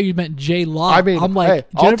 Oh, I thought you meant J-Law. I mean, I'm like, hey,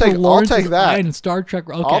 I'll take that. In Star Trek.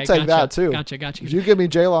 Okay, I'll take that too. Gotcha. If you give me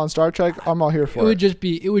J-Law in Star Trek, I'm all here for it.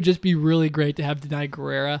 It would just be really great to have Denai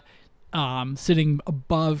Guerrera sitting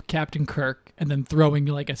above Captain Kirk and then throwing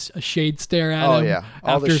like a shade stare at him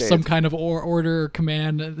after some kind of order or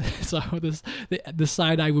command. So the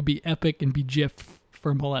side eye would be epic and be GIF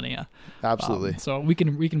for millennia. Absolutely. So we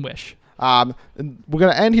can wish. And we're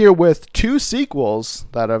going to end here with 2 sequels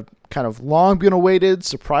that have kind of long been awaited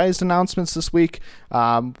surprise announcements this week.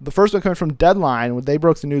 The first one coming from Deadline, when they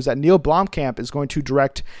broke the news that Neil Blomkamp is going to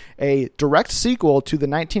direct a direct sequel to the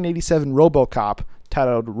 1987 RoboCop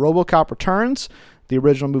titled RoboCop Returns. The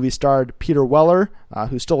original movie starred Peter Weller,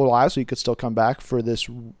 who's still alive, so he could still come back for this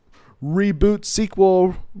reboot,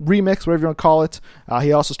 sequel, remix, whatever you want to call it.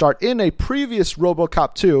 He also starred in a previous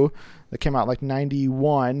RoboCop 2 that came out like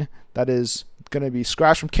 91 that is going to be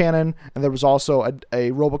scratched from canon, and there was also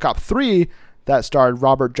a RoboCop 3 that starred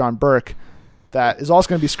Robert John Burke that is also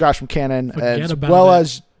going to be scratched from canon, as well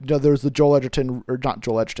as there was the Joel Edgerton, or not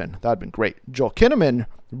Joel Edgerton, that would have been great, Joel Kinnaman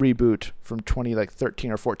reboot from 2013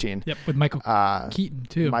 or 14. Yep, with Michael Keaton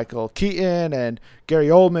too. Michael Keaton and Gary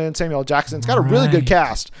Oldman, Samuel L. Jackson. It's got a really good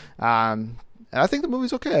cast. And I think the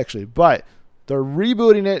movie's okay actually, but they're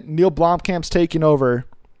rebooting it. Neil Blomkamp's taking over.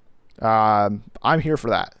 I'm here for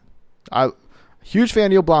that. Huge fan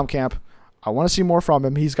of Neil Blomkamp. I want to see more from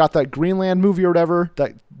him. He's got that Greenland movie or whatever,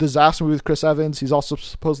 that disaster movie with Chris Evans. He's also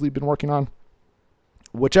supposedly been working on.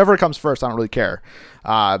 Whichever comes first, I don't really care.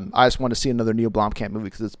 I just want to see another Neil Blomkamp movie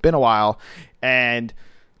because it's been a while. And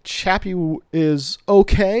Chappie is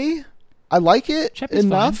okay. I like it Chappie's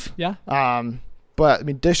enough. Fine. Yeah. But I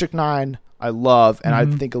mean, District 9 I love, and I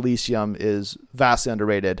think Elysium is vastly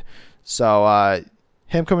underrated. So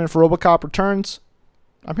him coming in for RoboCop Returns,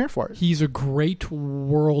 I'm here for it. He's a great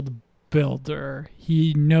world builder.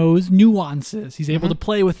 He knows nuances. He's able to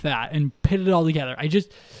play with that and put it all together.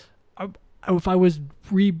 If I was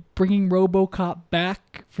bringing RoboCop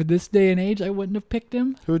back for this day and age, I wouldn't have picked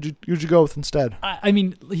him. Who'd you go with instead? I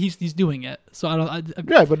mean, he's doing it, so I don't.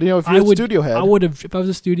 Yeah, but if you're a studio head, I would have. If I was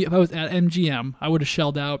at MGM, I would have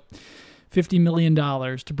shelled out $50 million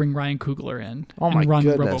to bring Ryan Coogler in and run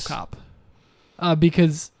RoboCop.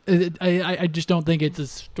 Because I just don't think it's a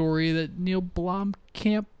story that Neil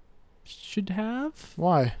Blomkamp should have.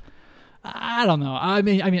 Why? I don't know. I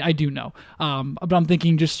mean, I do know. But I'm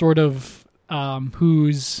thinking just sort of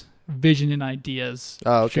whose vision and ideas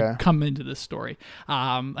should come into this story.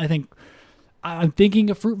 I think I'm thinking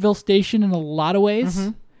of Fruitville Station in a lot of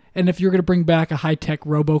ways. And if you're going to bring back a high-tech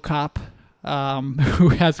RoboCop who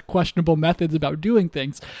has questionable methods about doing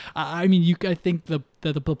things, I mean, I think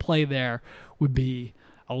the play there would be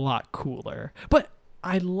a lot cooler. But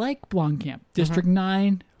I like Blomkamp. District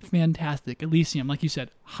 9, fantastic. Elysium, like you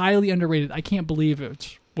said, highly underrated. I can't believe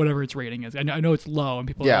it whatever its rating is. I know it's low, and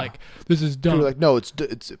people Yeah. are like, "This is dumb." People are like, no, it's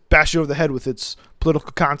bash you over the head with its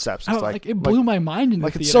political concepts. It's it blew my mind in the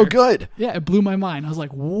like theater. it's so good. Yeah, it blew my mind. I was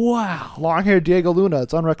like, "Wow." Long hair Diego Luna,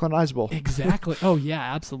 it's unrecognizable. Exactly. Oh yeah,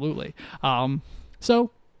 absolutely.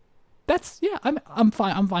 So that's I'm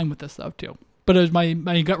fine. I'm fine with this stuff too. But it was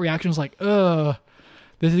my gut reaction was like,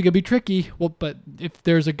 this is gonna be tricky. Well, but if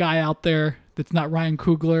there's a guy out there that's not Ryan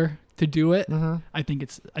Coogler to do it, I think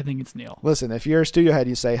it's Neil. Listen, if you're a studio head,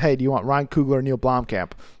 you say, hey, do you want Ryan Coogler or Neil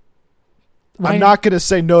Blomkamp? Ryan- I'm not going to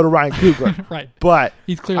say no to Ryan Coogler. Right. But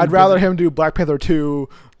He's clearly I'd rather busy. him do Black Panther 2,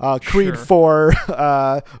 Creed Sure.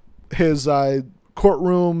 4, his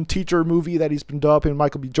courtroom teacher movie that he's been developing,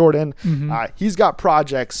 Michael B. Jordan. He's got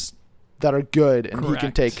projects that are good and he can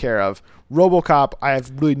Correct. take care of. RoboCop, I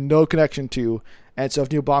have really no connection to. And so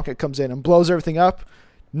if Neil Blomkamp comes in and blows everything up,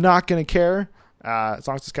 not going to care as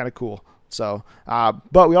long as it's kind of cool. So,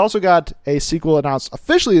 but we also got a sequel announced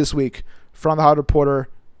officially this week from The Hollywood Reporter,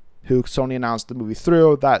 who Sony announced the movie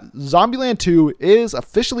through, that Zombieland 2 is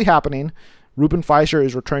officially happening. Ruben Fleischer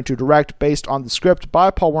is returning to direct based on the script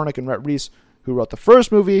by Paul Wernick and Rhett Reese, who wrote the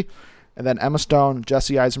first movie. And then Emma Stone,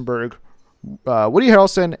 Jesse Eisenberg, Woody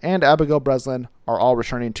Harrelson, and Abigail Breslin are all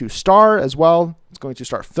returning to star as well. It's going to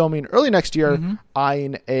start filming early next year,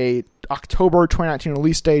 eyeing a October 2019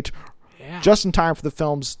 release date, just in time for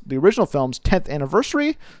the original film's 10th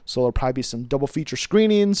anniversary. So there'll probably be some double feature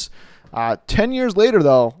screenings. 10 years later,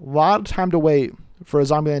 though, a lot of time to wait for a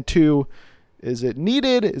Zombieland 2. Is it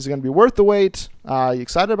needed? Is it going to be worth the wait? You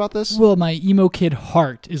excited about this? Well, my emo kid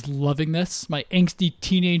heart is loving this. My angsty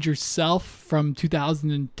teenager self from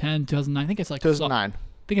 2010, 2009. I think it's like 2009. I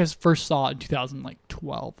think I first saw it in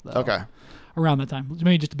 2012, though. Okay. Around that time,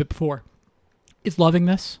 maybe just a bit before. It's loving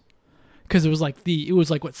this because it was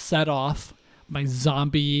like what set off my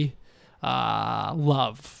zombie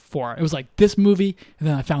love for it. It was like this movie, and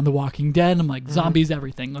then I found The Walking Dead. And I'm like, zombies,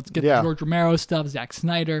 everything. Let's get the George Romero stuff, Zack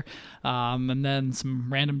Snyder, and then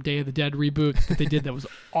some random Day of the Dead reboot that they did that was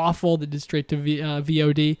awful. That did straight to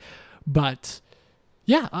VOD, but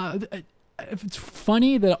yeah, it's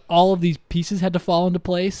funny that all of these pieces had to fall into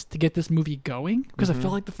place to get this movie going because I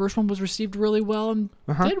felt like the first one was received really well and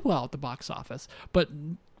did well at the box office, but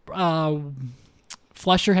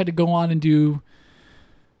Fleischer had to go on and do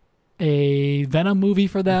a Venom movie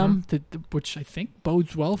for them, which I think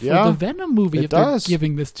bodes well for the Venom movie if they're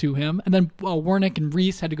giving this to him. And then Wernick and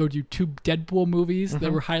Reese had to go do 2 Deadpool movies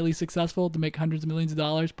that were highly successful to make hundreds of millions of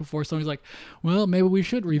dollars before somebody's like, well, maybe we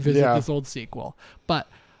should revisit this old sequel. But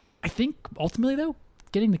I think ultimately, though,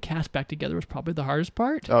 getting the cast back together was probably the hardest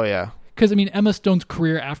part. Oh, yeah. Because, I mean, Emma Stone's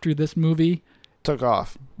career after this movie took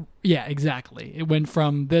off. Yeah, exactly. It went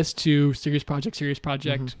from this to serious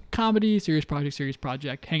project, comedy, serious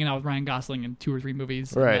project, hanging out with Ryan Gosling in 2 or 3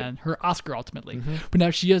 movies, and then her Oscar ultimately. But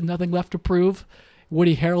now she has nothing left to prove.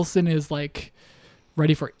 Woody Harrelson is like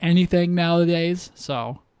ready for anything nowadays,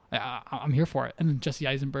 so I'm here for it. And then Jesse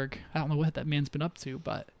Eisenberg, I don't know what that man's been up to,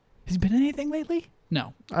 but has he been in anything lately?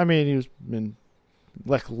 No. I mean, he was in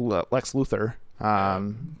Lex Luthor.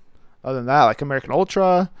 Other than that, like American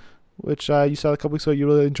Ultra, which you saw a couple weeks ago, you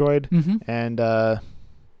really enjoyed, and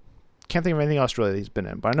can't think of anything else really that he's been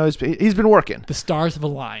in. But I know he's been working. The stars have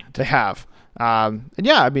aligned. They have, and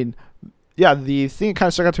yeah, I mean, yeah, the thing that kind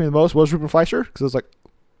of stuck out to me the most was Ruben Fleischer because I was like,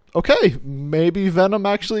 okay, maybe Venom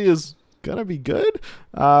actually is gonna be good,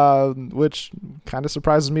 which kind of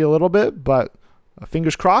surprises me a little bit, but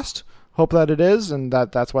fingers crossed. Hope that it is, and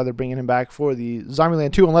that's why they're bringing him back for the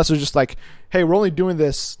Zombieland 2, unless it's just like, hey, we're only doing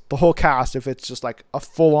this, the whole cast, if it's just like a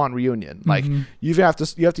full-on reunion. Like, you even have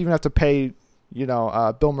to pay,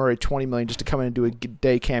 Bill Murray $20 million just to come in and do a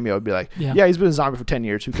day cameo and be like, yeah, he's been a zombie for 10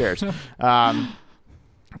 years, who cares?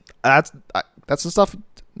 That's the stuff,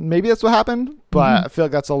 maybe that's what happened, but I feel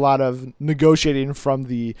like that's a lot of negotiating from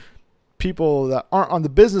the people that aren't on the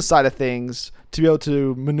business side of things to be able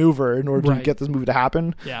to maneuver in order to get this movie to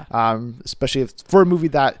happen. Yeah. Especially for a movie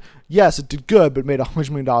that, yes, it did good, but made $100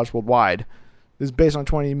 million worldwide. It's based on a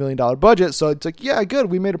 $20 million budget, so it's like, yeah, good,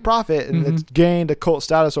 we made a profit, and it's gained a cult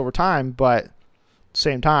status over time, but at the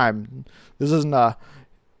same time, this isn't a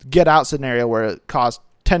Get Out scenario where it cost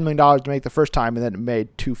 $10 million to make the first time, and then it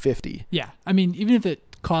made $250. Yeah. I mean, even if it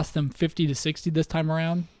cost them $50 to $60 this time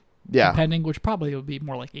around, depending, which probably would be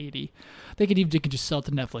more like 80. They could just sell it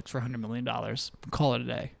to Netflix for $100 million. Call it a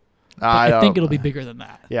day. I think it'll be bigger than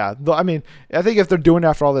that. Yeah. I mean, I think if they're doing it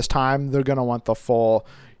after all this time, they're going to want the full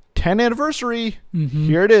 10th anniversary.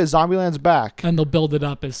 Here it is. Zombieland's back. And they'll build it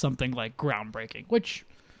up as something like groundbreaking, which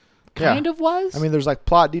kind of was. I mean, there's like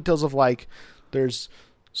plot details of like, there's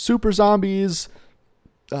super zombies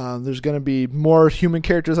There's going to be more human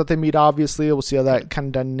characters that they meet, obviously. We'll see how that kind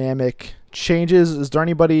of dynamic changes. Is there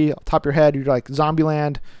anybody, off the top of your head, you're like,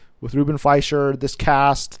 Zombieland with Ruben Fleischer, this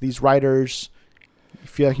cast, these writers, you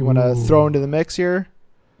feel like you want to throw into the mix here?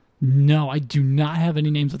 No, I do not have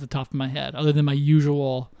any names at the top of my head other than my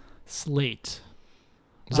usual slate.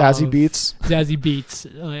 Zazie Beetz. Zazie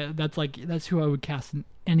Beetz. That's who I would cast in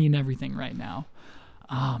any and everything right now.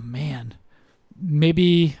 Oh, man.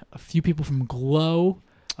 Maybe a few people from Glow.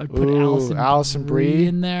 I'd put Alison Brie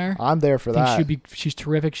in there. I'm there for that. She's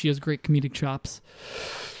terrific. She has great comedic chops.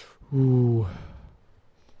 Ooh.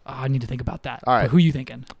 I need to think about that. All right. But who are you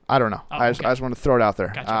thinking? I don't know. I just want to throw it out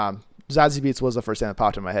there. Gotcha. Zazie Beetz was the first thing that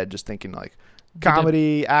popped in my head, just thinking like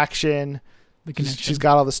comedy, action. She's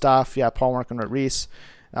got all the stuff. Yeah, Paul Mark and Reese.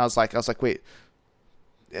 And I was like, wait,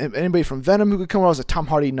 anybody from Venom who could come over? I was like, Tom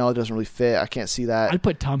Hardy, no, it doesn't really fit. I can't see that. I'd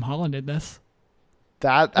put Tom Holland in this.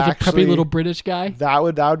 That as actually, a preppy little British guy. That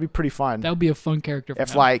would be pretty fun. That would be a fun character for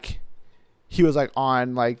if him. Like he was like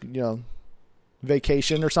on like, you know,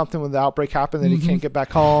 vacation or something when the outbreak happened, then he can't get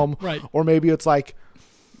back home. Right. Or maybe it's like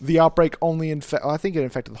the outbreak only I think it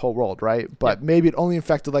infected the whole world, right? But maybe it only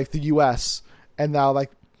infected like the US, and now like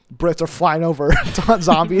Brits are flying over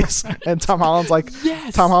zombies, and Tom Holland's like a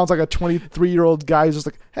 23-year-old guy who's just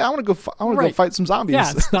like, hey, I want to go fight some zombies.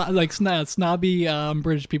 Yeah, it's not like snobby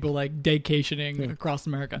British people like daycationing across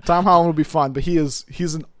America. Tom Holland would be fun, but he's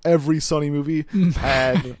in every Sony movie,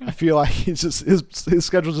 and I feel like he's just his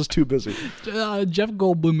schedule's just too busy. Jeff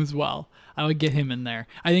Goldblum as well. I would get him in there.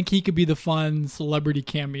 I think he could be the fun celebrity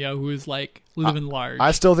cameo who is like living large.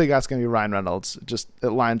 I still think that's going to be Ryan Reynolds. It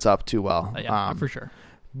lines up too well. Yeah, for sure.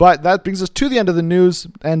 But that brings us to the end of the news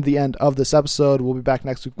and the end of this episode. We'll be back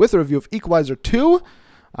next week with a review of Equalizer 2,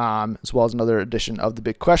 as well as another edition of The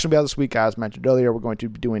Big Question we have this week. As mentioned earlier, we're going to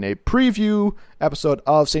be doing a preview episode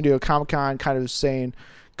of San Diego Comic-Con,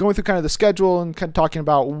 going through kind of the schedule and kind of talking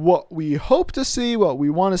about what we hope to see, what we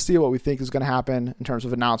want to see, what we think is going to happen in terms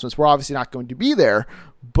of announcements. We're obviously not going to be there,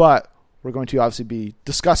 but we're going to obviously be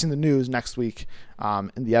discussing the news next week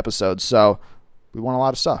in the episode. So we want a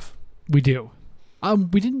lot of stuff. We do. I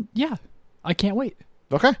can't wait.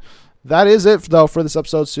 Okay. That is it, though, for this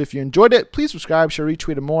episode. So if you enjoyed it, please subscribe, share,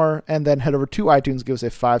 retweet it more, and then head over to iTunes and give us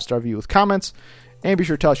a 5-star review with comments. And be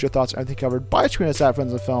sure to tell us your thoughts on everything covered by tweeting us at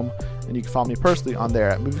Friends of Film. And you can follow me personally on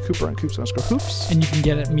there at Movie Cooper and Coops_Hoops. And you can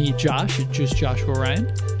get at me, Josh, at just Joshua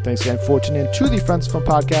Ryan. Thanks again for tuning in to the Friends of Film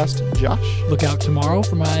podcast. Josh. Look out tomorrow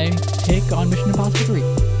for my take on Mission Impossible 3.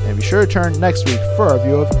 And be sure to turn next week for our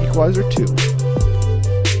review of Equalizer 2.